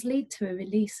often it does lead to a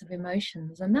release of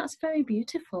emotions, and that's very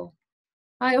beautiful.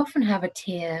 I often have a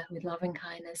tear with loving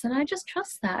kindness, and I just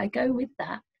trust that. I go with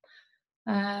that.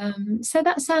 So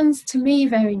that sounds to me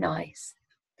very nice.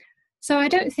 So I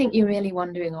don't think you're really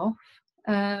wandering off.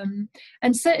 And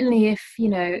certainly if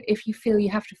you feel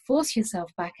you have to force yourself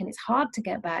back and it's hard to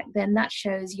get back, then that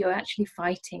shows you're actually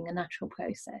fighting a natural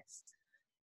process.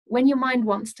 When your mind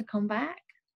wants to come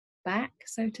back,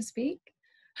 so to speak,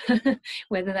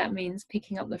 whether that means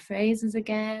picking up the phrases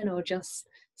again or just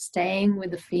staying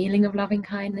with the feeling of loving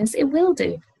kindness, it will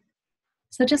do.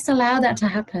 So just allow that to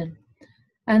happen.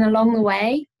 And along the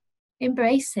way,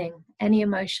 embracing any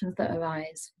emotions that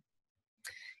arise.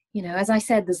 As I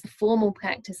said, there's the formal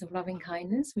practice of loving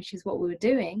kindness, which is what we were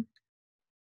doing,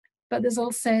 but there's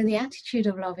also the attitude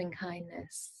of loving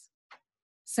kindness.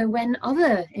 So when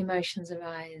other emotions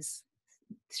arise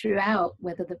throughout,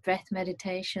 whether the breath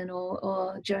meditation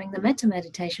or during the metta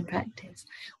meditation practice,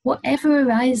 whatever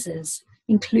arises,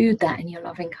 include that in your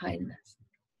loving kindness.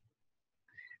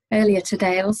 Earlier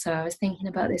today also, I was thinking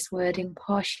about this word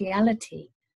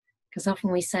impartiality, because often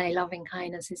we say loving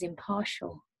kindness is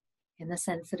impartial in the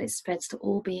sense that it spreads to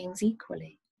all beings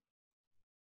equally.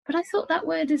 But I thought that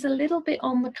word is a little bit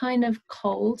on the kind of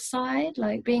cold side,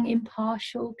 like being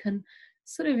impartial can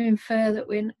sort of infer that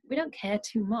we don't care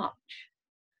too much.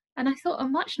 And I thought a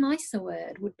much nicer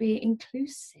word would be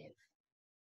inclusive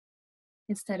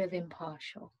instead of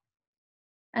impartial.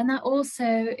 And that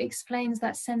also explains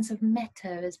that sense of metta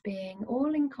as being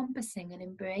all-encompassing and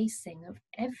embracing of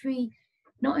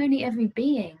not only every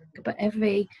being, but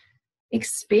every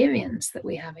experience that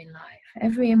we have in life,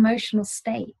 every emotional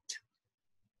state.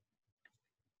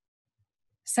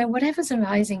 So whatever's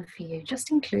arising for you, just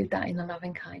include that in the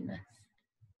loving kindness.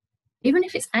 Even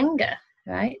if it's anger,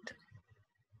 right?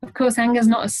 Of course, anger is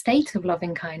not a state of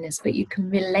loving kindness, but you can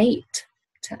relate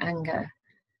to anger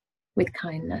with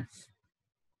kindness.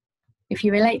 If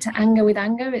you relate to anger with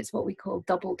anger, it's what we call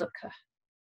double dukkha,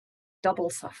 double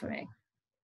suffering.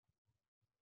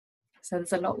 So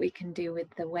there's a lot we can do with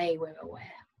the way we're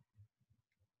aware.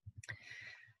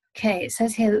 Okay, it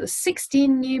says here that there's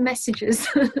 16 new messages.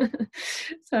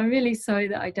 So I'm really sorry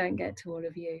that I don't get to all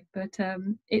of you, but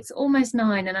it's almost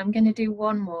 9 and I'm going to do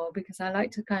one more because I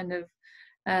like to kind of,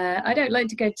 I don't like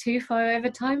to go too far over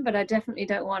time, but I definitely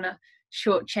don't want to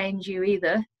shortchange you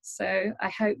either. So I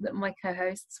hope that my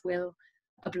co-hosts will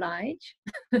oblige.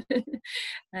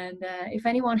 And if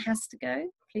anyone has to go,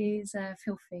 please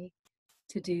feel free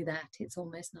to do that. It's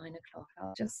almost 9 o'clock.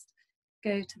 I'll just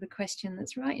go to the question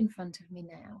that's right in front of me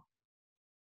now.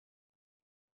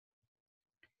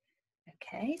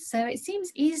 Okay, so it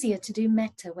seems easier to do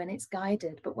metta when it's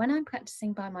guided, but when I'm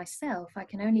practicing by myself, I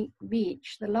can only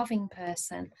reach the loving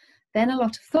person. Then a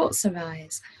lot of thoughts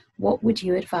arise. What would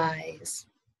you advise?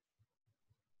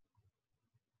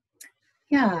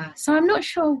 Yeah, so I'm not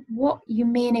sure what you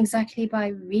mean exactly by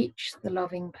reach the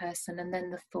loving person and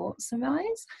then the thoughts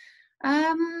arise.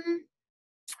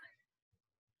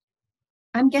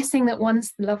 I'm guessing that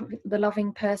once the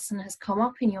loving person has come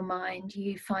up in your mind,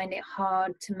 you find it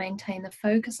hard to maintain the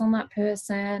focus on that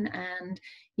person, and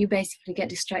you basically get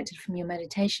distracted from your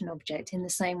meditation object in the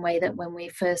same way that when we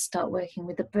first start working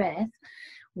with the breath,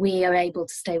 we are able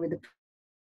to stay with the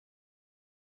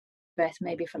breath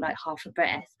maybe for like half a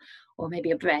breath or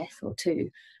maybe a breath or two,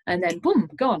 and then boom,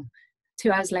 gone.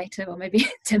 2 hours later or maybe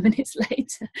 10 minutes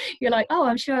later, you're like, oh,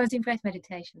 I'm sure I was in breath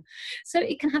meditation. So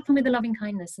it can happen with the loving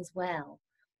kindness as well.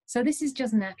 So this is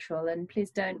just natural, and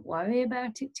please don't worry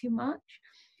about it too much.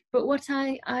 But what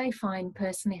I find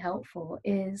personally helpful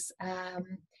is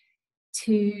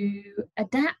to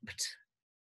adapt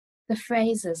the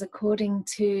phrases according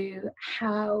to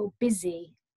how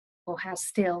busy or how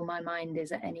still my mind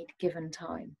is at any given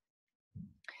time.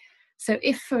 So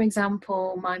if, for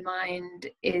example, my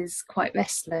mind is quite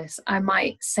restless, I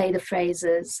might say the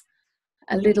phrases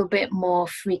a little bit more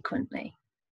frequently.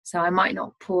 So I might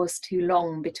not pause too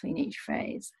long between each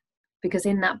phrase. because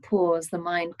in that pause, the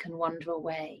mind can wander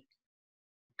away.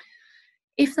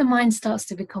 If the mind starts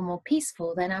to become more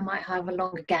peaceful, then I might have a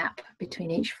longer gap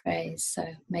between each phrase. So,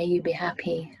 may you be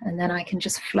happy. And then I can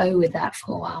just flow with that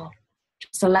for a while.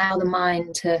 Just allow the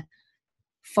mind to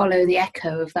follow the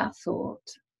echo of that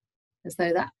thought, as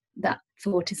though that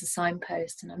thought is a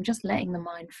signpost, and I'm just letting the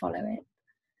mind follow it.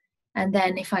 And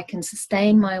then if I can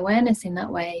sustain my awareness in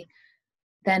that way,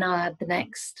 then I'll add the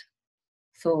next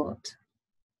thought.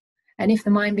 And if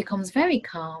the mind becomes very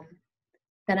calm,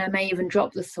 then I may even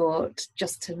drop the thought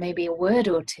just to maybe a word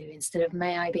or two. Instead of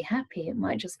may I be happy, it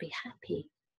might just be happy.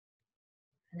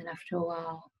 And then after a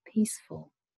while,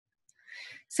 peaceful.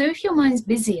 So if your mind's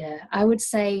busier, I would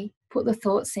say put the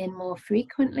thoughts in more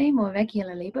frequently, more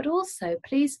regularly, but also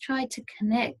please try to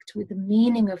connect with the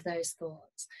meaning of those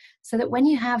thoughts, so that when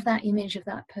you have that image of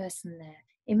that person there,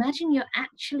 imagine you're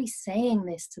actually saying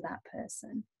this to that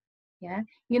person. Yeah,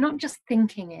 you're not just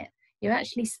thinking it, you're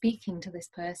actually speaking to this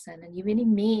person, and you really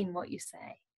mean what you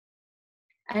say.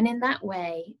 And in that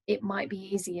way, it might be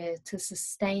easier to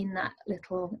sustain that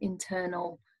little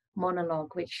internal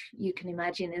monologue, which you can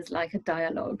imagine is like a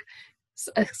dialogue,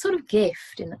 a sort of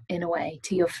gift in a way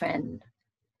to your friend.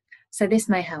 So this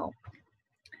may help.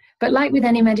 But like with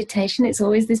any meditation, it's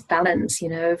always this balance,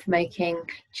 of making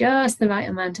just the right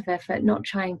amount of effort, not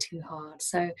trying too hard.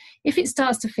 So if it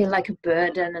starts to feel like a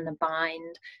burden and a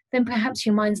bind, then perhaps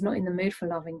your mind's not in the mood for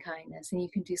loving kindness, and you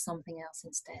can do something else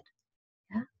instead.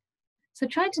 Yeah. So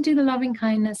try to do the loving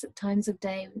kindness at times of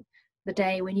the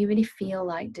day when you really feel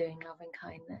like doing loving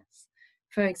kindness.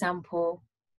 For example,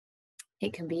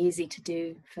 it can be easy to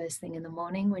do first thing in the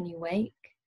morning when you wake.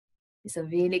 It's a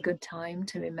really good time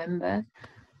to remember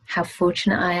how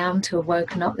fortunate I am to have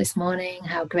woken up this morning,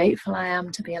 how grateful I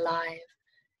am to be alive.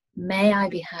 May I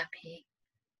be happy.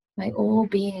 May all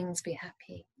beings be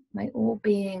happy. May all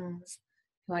beings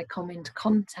who I come into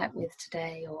contact with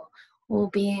today, or all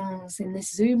beings in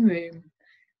this Zoom room,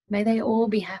 may they all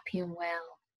be happy and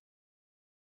well.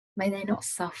 May they not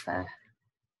suffer.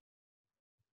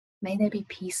 May they be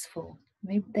peaceful.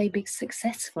 May they be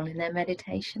successful in their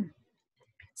meditation.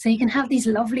 So you can have these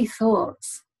lovely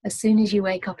thoughts as soon as you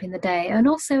wake up in the day, and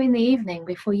also in the evening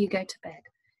before you go to bed.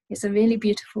 It's a really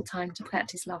beautiful time to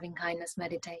practice loving kindness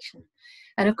meditation.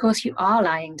 And of course, you are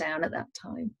lying down at that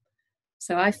time.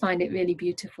 So I find it really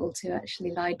beautiful to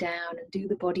actually lie down and do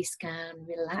the body scan,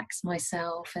 relax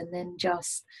myself, and then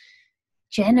just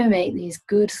generate these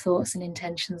good thoughts and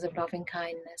intentions of loving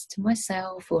kindness to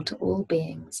myself or to all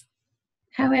beings.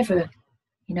 However,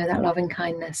 that loving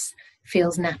kindness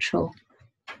feels natural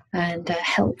and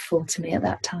helpful to me at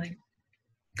that time.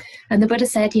 And the Buddha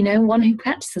said, one who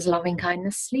practices loving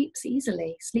kindness sleeps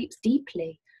easily, sleeps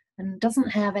deeply, and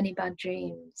doesn't have any bad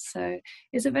dreams. So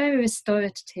it's a very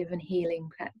restorative and healing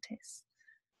practice.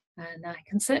 And I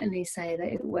can certainly say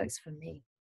that it works for me.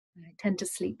 I tend to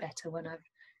sleep better when I've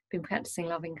been practicing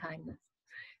loving kindness.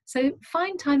 So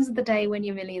find times of the day when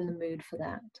you're really in the mood for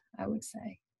that, I would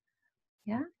say.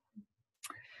 Yeah.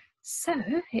 So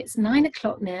it's 9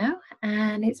 o'clock now,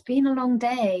 and it's been a long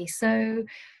day. So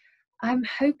I'm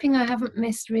hoping I haven't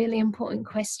missed really important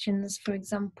questions. For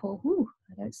example,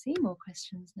 I don't see more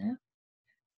questions now.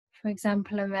 For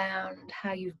example, around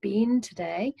how you've been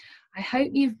today. I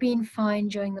hope you've been fine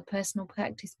during the personal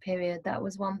practice period. That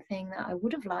was one thing that I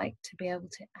would have liked to be able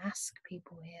to ask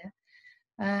people here.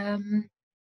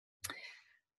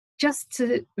 Just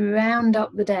to round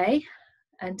up the day,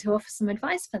 and to offer some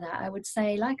advice for that, I would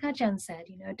say, like Ajahn said,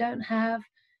 don't have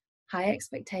high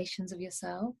expectations of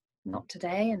yourself, not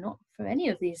today and not for any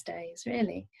of these days,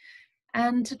 really.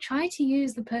 And to try to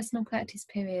use the personal practice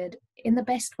period in the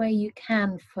best way you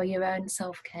can for your own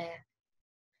self-care.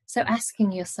 So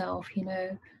asking yourself,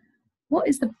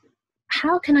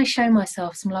 how can I show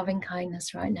myself some loving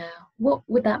kindness right now? What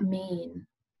would that mean?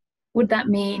 Would that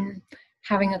mean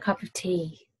having a cup of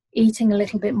tea, eating a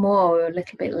little bit more or a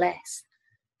little bit less?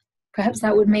 Perhaps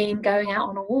that would mean going out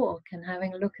on a walk and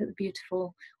having a look at the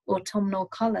beautiful autumnal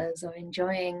colours, or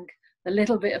enjoying the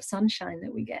little bit of sunshine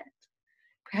that we get.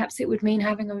 Perhaps it would mean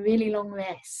having a really long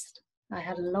rest. I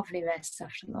had a lovely rest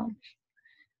after lunch.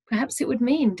 Perhaps it would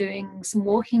mean doing some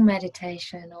walking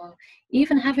meditation, or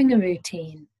even having a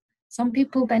routine. Some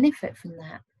people benefit from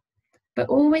that. But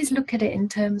always look at it in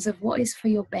terms of what is for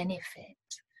your benefit,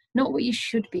 not what you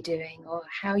should be doing or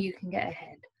how you can get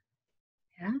ahead.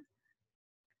 Yeah?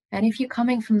 And if you're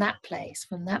coming from that place,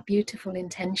 from that beautiful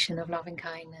intention of loving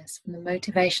kindness, from the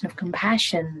motivation of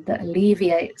compassion that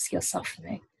alleviates your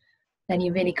suffering, then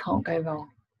you really can't go wrong.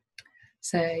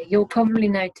 So you'll probably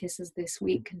notice as this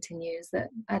week continues that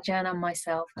Ajahn and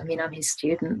myself, I mean, I'm his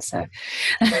student, so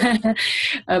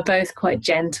are both quite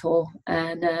gentle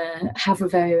and have a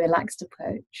very relaxed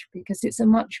approach, because it's a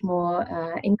much more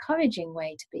encouraging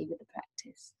way to be with the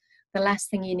practice. The last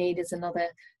thing you need is another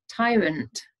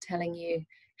tyrant telling you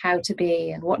how to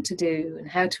be and what to do and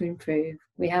how to improve.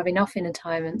 We have enough inner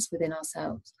tyrants within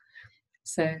ourselves.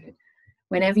 So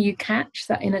whenever you catch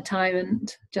that inner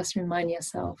tyrant, just remind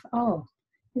yourself, oh,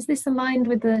 is this aligned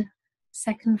with the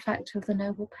second factor of the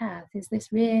Noble Path? Is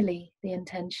this really the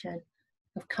intention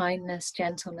of kindness,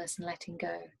 gentleness, and letting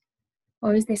go?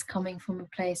 Or is this coming from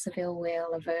a place of ill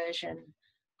will, aversion,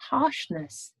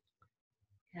 harshness,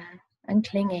 and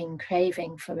clinging,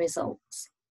 craving for results?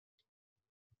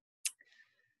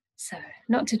 So,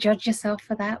 not to judge yourself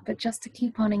for that, but just to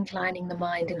keep on inclining the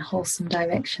mind in wholesome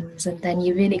directions, and then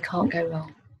you really can't go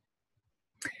wrong.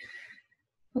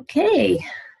 Okay,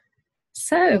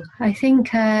 so I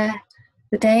think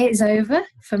the day is over,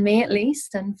 for me at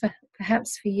least, and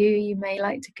perhaps for you, you may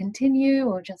like to continue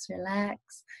or just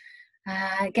relax.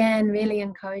 Again, really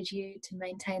encourage you to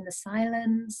maintain the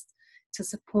silence, to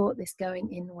support this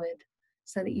going inward,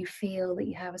 so that you feel that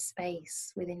you have a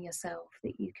space within yourself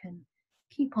that you can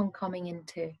keep on coming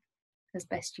into as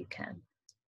best you can.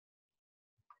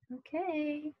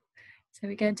 Okay. So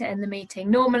we're going to end the meeting.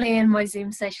 Normally in my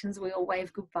Zoom sessions, we all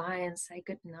wave goodbye and say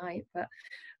good night, but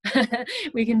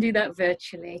we can do that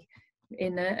virtually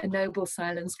in a noble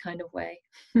silence kind of way.